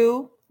to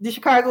do, the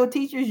Chicago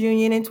Teachers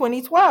Union in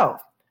 2012.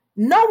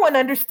 No one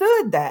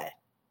understood that.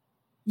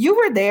 You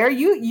were there.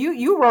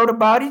 You wrote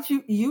about it.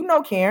 You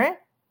know Karen.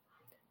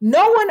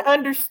 No one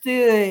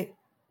understood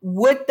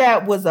what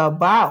that was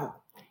about.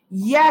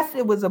 Yes,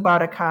 it was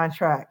about a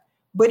contract,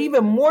 but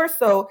even more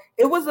so,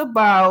 it was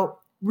about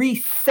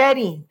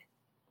resetting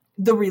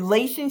the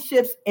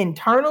relationships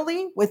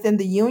internally within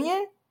the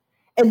union.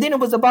 And then it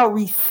was about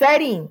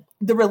resetting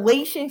the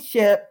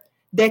relationship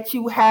that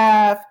you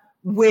have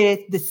with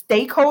the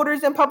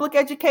stakeholders in public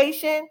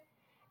education.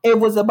 It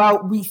was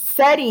about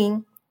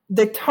resetting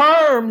the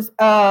terms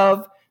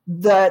of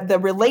the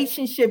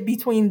relationship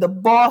between the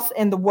boss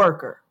and the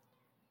worker.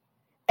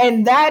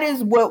 And that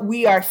is what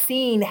we are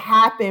seeing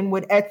happen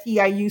with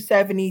SEIU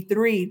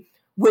 73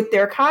 with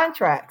their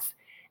contracts.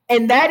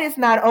 And that is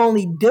not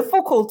only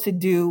difficult to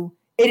do,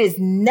 it is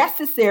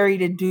necessary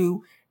to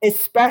do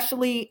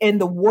especially in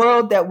the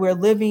world that we're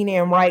living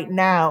in right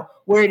now,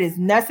 where it is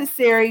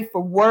necessary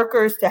for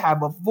workers to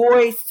have a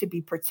voice, to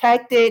be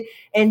protected,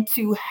 and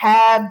to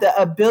have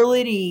the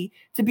ability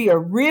to be a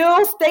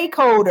real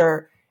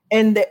stakeholder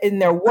in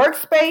their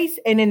workspace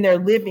and in their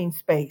living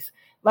space.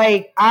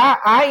 Like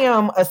I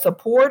am a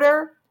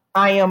supporter.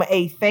 I am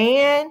a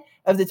fan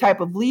of the type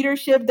of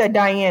leadership that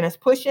Diane is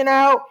pushing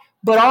out,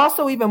 but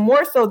also even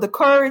more so the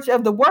courage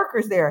of the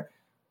workers there.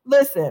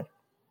 Listen,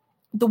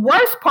 the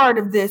worst part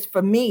of this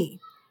for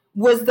me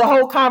was the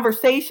whole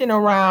conversation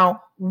around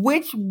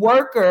which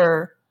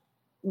worker.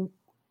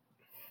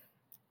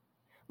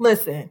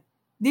 Listen,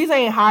 these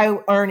ain't high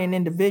earning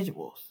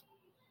individuals.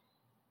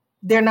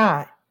 They're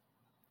not.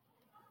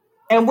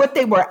 And what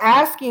they were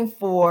asking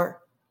for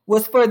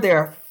was for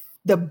the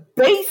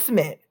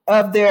basement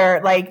of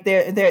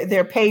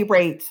their pay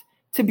rates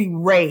to be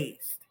raised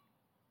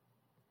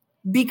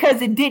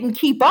because it didn't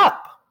keep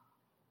up.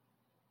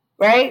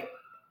 Right?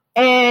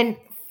 And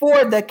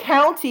for the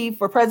county,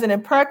 for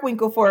President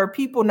Preckwinkle, for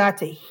people not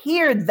to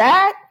hear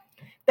that,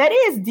 that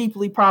is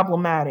deeply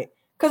problematic.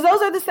 Because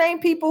those are the same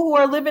people who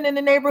are living in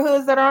the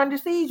neighborhoods that are under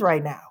siege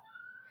right now.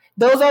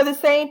 Those are the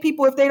same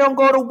people, if they don't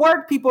go to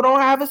work, people don't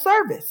have a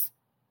service.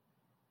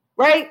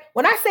 Right?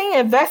 When I say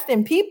invest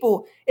in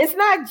people, it's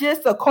not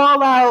just a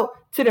call out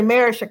to the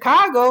mayor of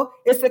Chicago.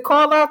 It's a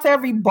call out to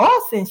every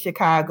boss in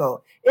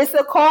Chicago. It's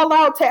a call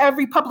out to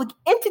every public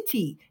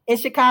entity in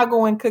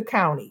Chicago and Cook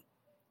County.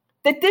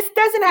 That this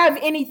doesn't have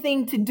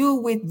anything to do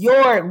with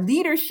your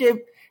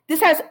leadership.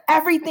 This has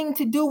everything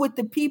to do with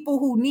the people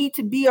who need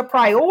to be a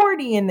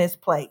priority in this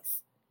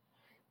place.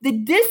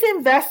 The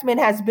disinvestment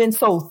has been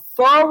so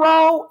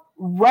thorough,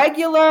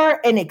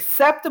 regular, and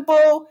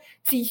acceptable.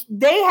 See,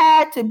 they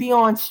had to be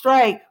on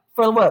strike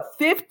for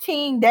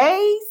 15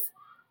 days?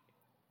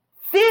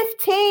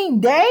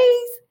 15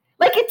 days?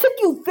 Like it took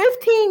you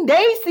 15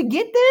 days to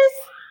get this?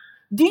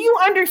 Do you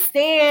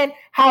understand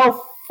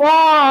how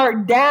far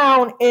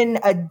down in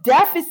a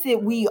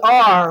deficit we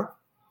are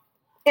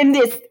in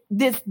this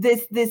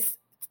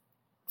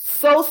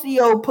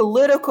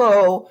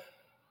socio-political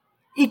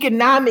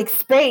economic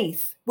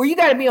space where you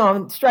got to be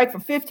on strike for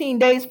 15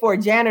 days for a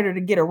janitor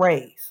to get a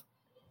raise?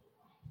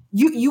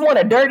 You want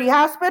a dirty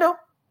hospital?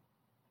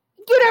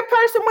 Give that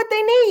person what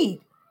they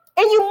need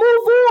and you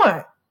move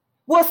on.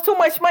 Well, it's too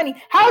much money.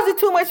 How is it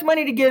too much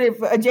money to get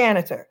a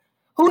janitor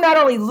who not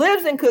only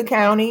lives in Cook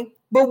County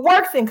but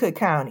works in Cook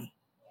County?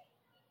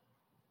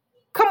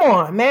 Come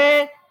on,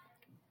 man.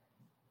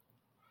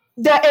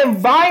 The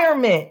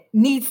environment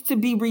needs to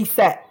be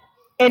reset.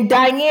 And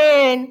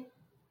Diane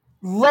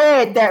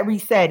led that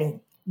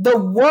resetting. The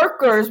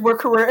workers were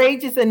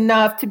courageous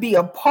enough to be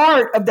a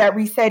part of that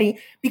resetting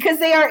because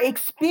they are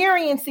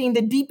experiencing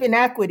the deep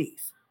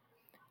inequities.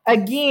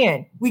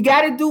 Again, we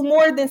got to do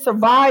more than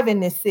survive in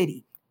this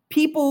city.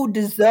 People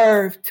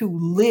deserve to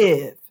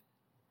live.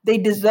 They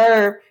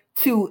deserve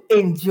to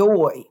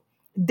enjoy.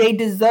 They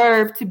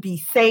deserve to be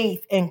safe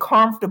and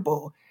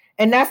comfortable.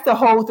 And that's the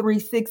whole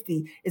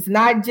 360. It's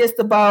not just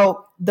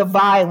about the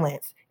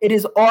violence. It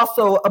is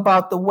also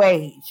about the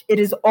wage. It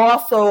is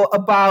also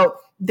about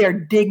their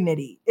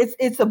dignity.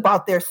 It's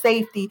about their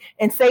safety.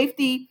 And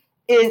safety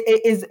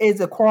is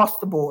across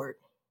the board.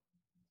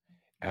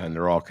 And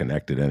they're all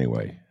connected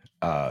anyway.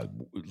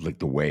 Like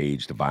the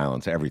wage, the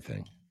violence,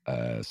 everything.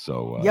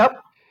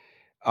 Yep.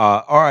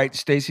 All right,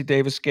 Stacy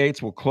Davis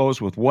Gates. We'll close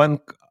with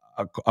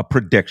a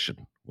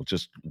prediction. We'll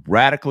just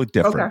radically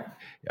different.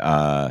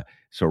 Okay.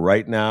 So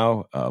right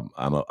now,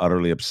 I'm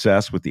utterly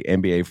obsessed with the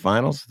NBA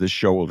Finals. This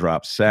show will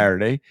drop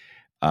Saturday.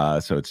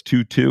 So it's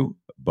 2-2,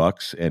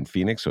 Bucks and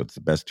Phoenix. So it's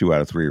the best 2 out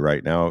of 3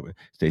 right now.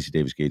 Stacy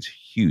Davis Gates,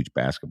 huge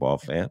basketball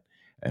fan.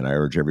 And I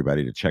urge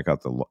everybody to check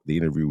out the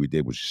interview we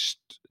did, which is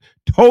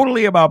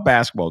totally about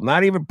basketball,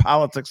 not even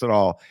politics at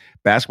all.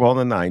 Basketball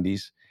in the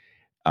 90s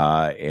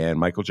and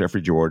Michael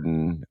Jeffrey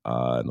Jordan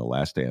in The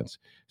Last Dance.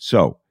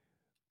 So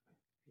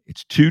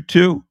it's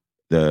 2-2.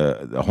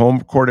 The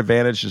home court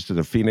advantage is to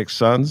the Phoenix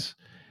Suns.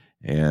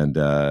 And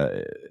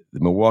the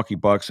Milwaukee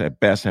Bucks at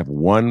best have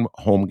one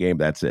home game.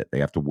 That's it. They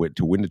have to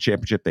win the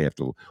championship. They have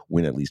to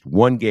win at least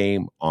one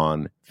game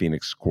on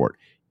Phoenix court.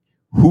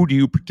 Who do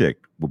you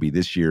predict will be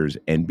this year's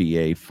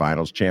NBA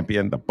Finals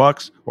champion, the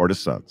Bucks or the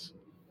Suns?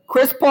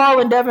 Chris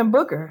Paul and Devin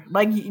Booker.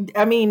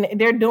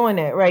 They're doing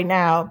it right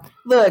now.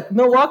 Look,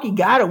 Milwaukee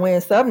got to win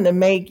something to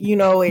make,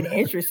 it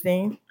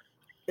interesting.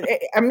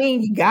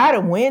 You got to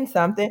win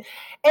something.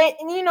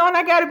 And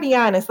I got to be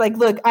honest.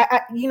 Look,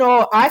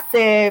 I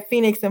said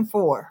Phoenix in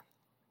 4.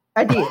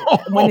 I did.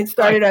 When it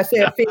started, I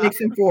said Phoenix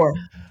in 4.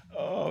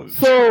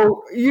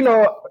 So,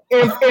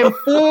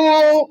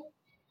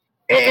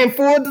 in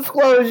full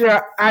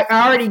disclosure, I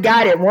already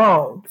got it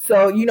wrong.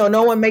 So,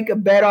 no one make a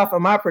bet off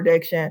of my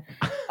prediction.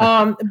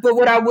 But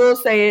what I will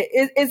say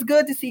is it's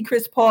good to see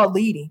Chris Paul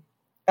leading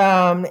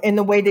in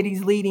the way that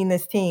he's leading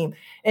this team.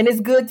 And it's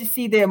good to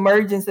see the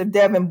emergence of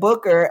Devin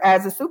Booker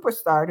as a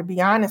superstar, to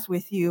be honest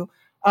with you.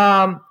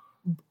 And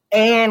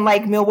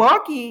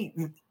Milwaukee,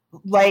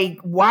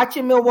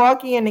 watching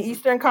Milwaukee in the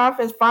Eastern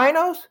Conference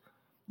Finals,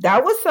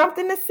 that was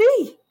something to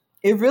see.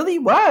 It really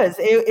was.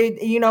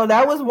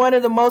 That was one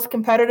of the most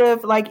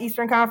competitive like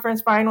Eastern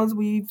Conference Finals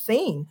we've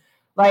seen.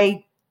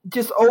 Like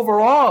just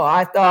overall,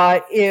 I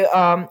thought it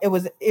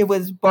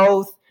was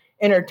both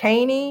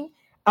entertaining,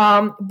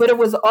 but it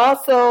was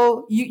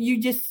also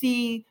you just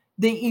see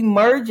the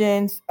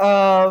emergence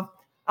of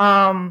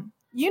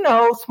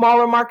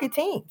smaller market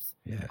teams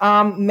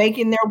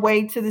making their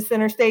way to the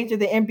center stage of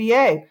the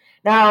NBA.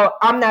 Now,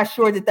 I'm not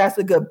sure that that's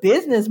a good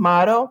business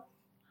model.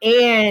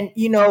 And,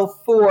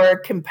 for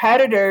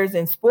competitors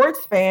and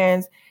sports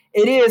fans,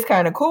 it is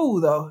kind of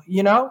cool, though.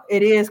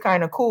 It is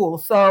kind of cool.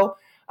 So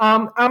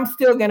I'm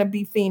still going to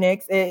be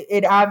Phoenix.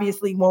 It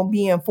obviously won't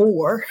be in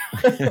 4,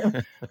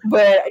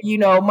 but,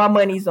 my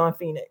money's on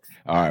Phoenix.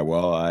 All right.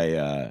 Well,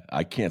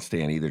 I can't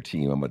stand either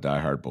team. I'm a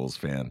diehard Bulls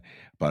fan,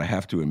 but I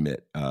have to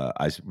admit,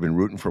 I've been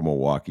rooting for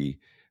Milwaukee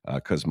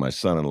because my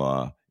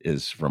son-in-law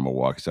is from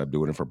Milwaukee, so I'm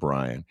doing it for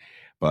Brian.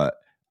 But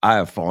I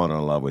have fallen in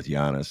love with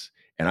Giannis.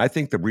 And I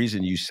think the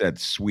reason you said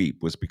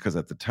sweep was because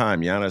at the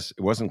time, Giannis,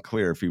 it wasn't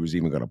clear if he was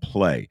even going to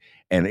play.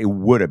 And it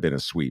would have been a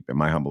sweep, in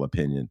my humble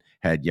opinion,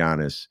 had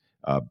Giannis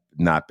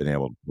not been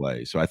able to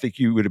play. So I think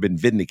you would have been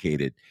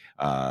vindicated,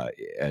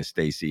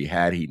 Stacy,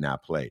 had he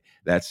not played.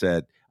 That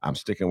said, I'm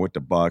sticking with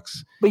the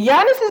Bucks. But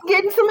Giannis is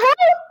getting some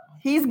help.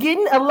 He's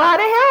getting a lot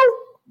of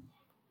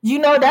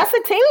help. That's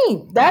a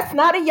team. That's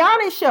not a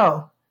Giannis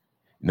show.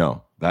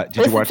 No.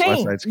 Did you watch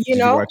last night's game?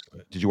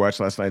 Did you watch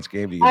last night's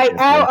game?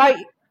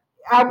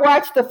 I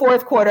watched the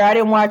fourth quarter. I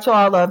didn't watch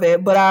all of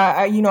it, but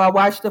I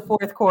watched the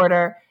fourth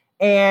quarter,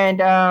 and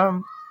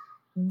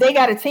they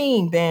got a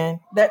team,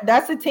 Ben.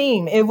 That's a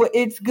team.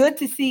 It's good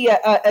to see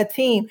a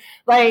team.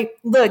 Like,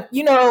 look,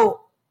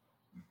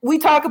 we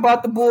talk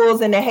about the Bulls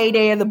and the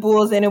heyday of the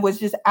Bulls, and it was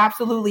just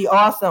absolutely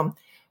awesome.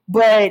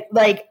 But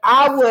like,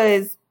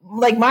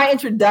 my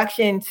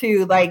introduction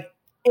to like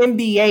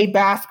NBA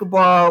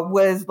basketball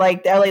was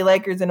like the LA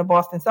Lakers and the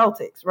Boston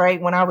Celtics, right?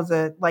 When I was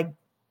it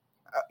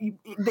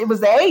was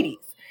the 80s.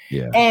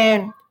 Yeah.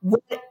 And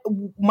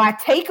my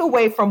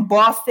takeaway from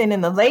Boston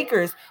and the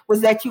Lakers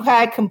was that you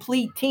had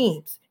complete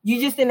teams.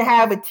 You just didn't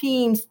have a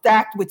team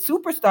stacked with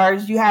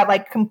superstars. You had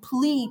like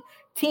complete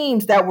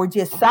teams that were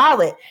just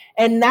solid.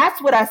 And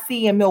that's what I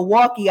see in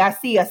Milwaukee. I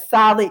see a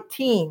solid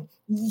team.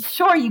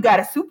 Sure, you got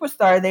a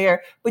superstar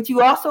there, but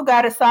you also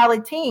got a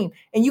solid team.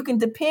 And you can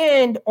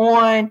depend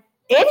on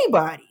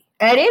anybody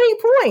at any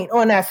point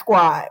on that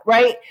squad,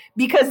 right?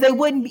 Because they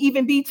wouldn't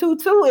even be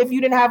 2-2 if you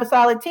didn't have a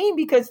solid team,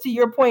 because to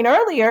your point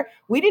earlier,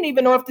 we didn't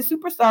even know if the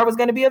superstar was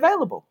going to be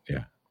available.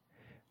 Yeah.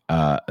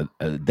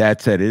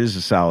 That said, it is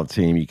a solid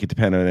team. You can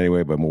depend on it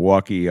anyway, but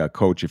Milwaukee,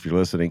 coach, if you're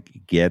listening,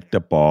 get the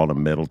ball to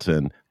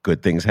Middleton.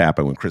 Good things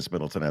happen when Chris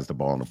Middleton has the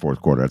ball in the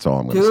fourth quarter. That's all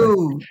I'm going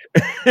to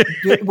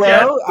say.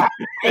 Well,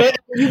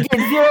 you get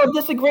zero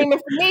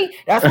disagreement from me.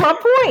 That's my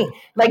point.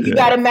 Like, you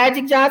got a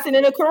Magic Johnson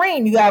and a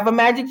Kareem. You have a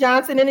Magic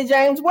Johnson and a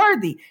James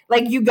Worthy.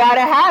 Like, you got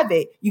to have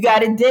it. You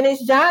got a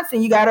Dennis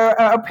Johnson. You got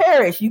a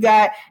Parrish. You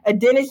got a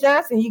Dennis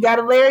Johnson. You got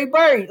a Larry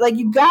Bird. Like,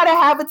 you got to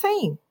have a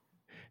team.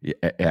 Yeah,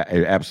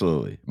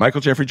 absolutely. Michael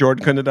Jeffrey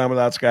Jordan couldn't have done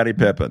without Scottie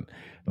Pippen.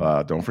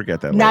 Don't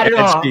forget that. Not at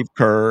all. Steve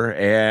Kerr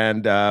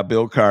and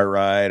Bill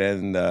Cartwright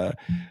and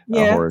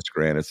Horace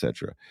Grant,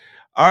 etc.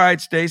 All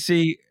right,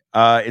 Stacy,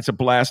 it's a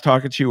blast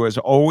talking to you as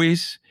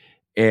always.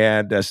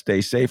 And stay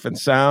safe and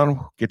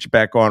sound. Get you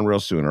back on real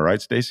soon. All right,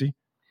 Stacy?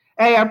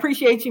 Hey, I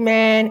appreciate you,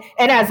 man.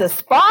 And as a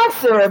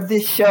sponsor of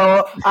this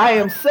show, I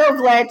am so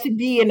glad to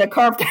be in the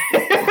carpet.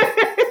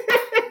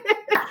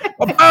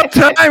 About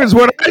time is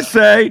what I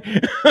say.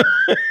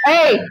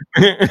 Hey,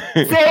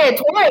 say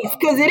it twice,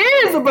 because it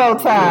is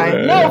about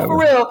time. No, for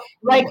real.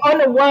 Like, on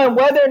the one,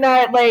 whether or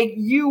not like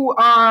you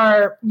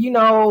are,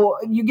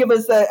 you give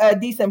us a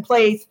decent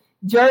place,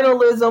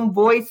 journalism,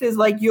 voices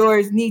like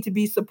yours need to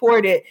be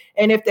supported.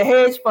 And if the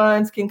hedge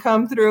funds can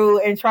come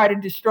through and try to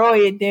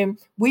destroy it, then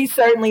we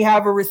certainly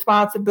have a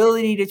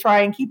responsibility to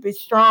try and keep it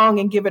strong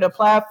and give it a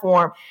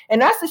platform.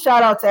 And that's a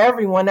shout out to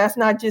everyone. That's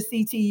not just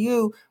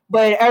CTU,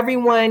 but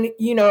everyone,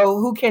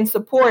 who can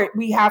support,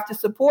 we have to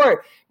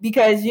support,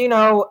 because,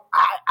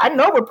 I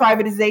know what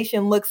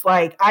privatization looks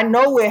like. I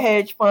know what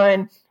hedge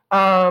fund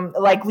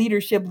like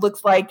leadership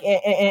looks like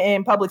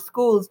in public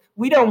schools.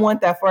 We don't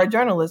want that for our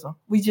journalism.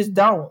 We just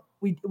don't.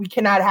 We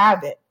cannot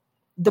have it.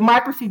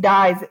 Democracy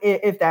dies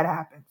if that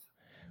happens.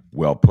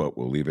 Well put.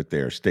 We'll leave it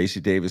there.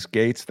 Stacy Davis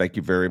Gates, thank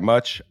you very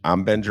much.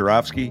 I'm Ben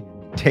Joravsky.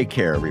 Take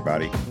care,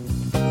 everybody.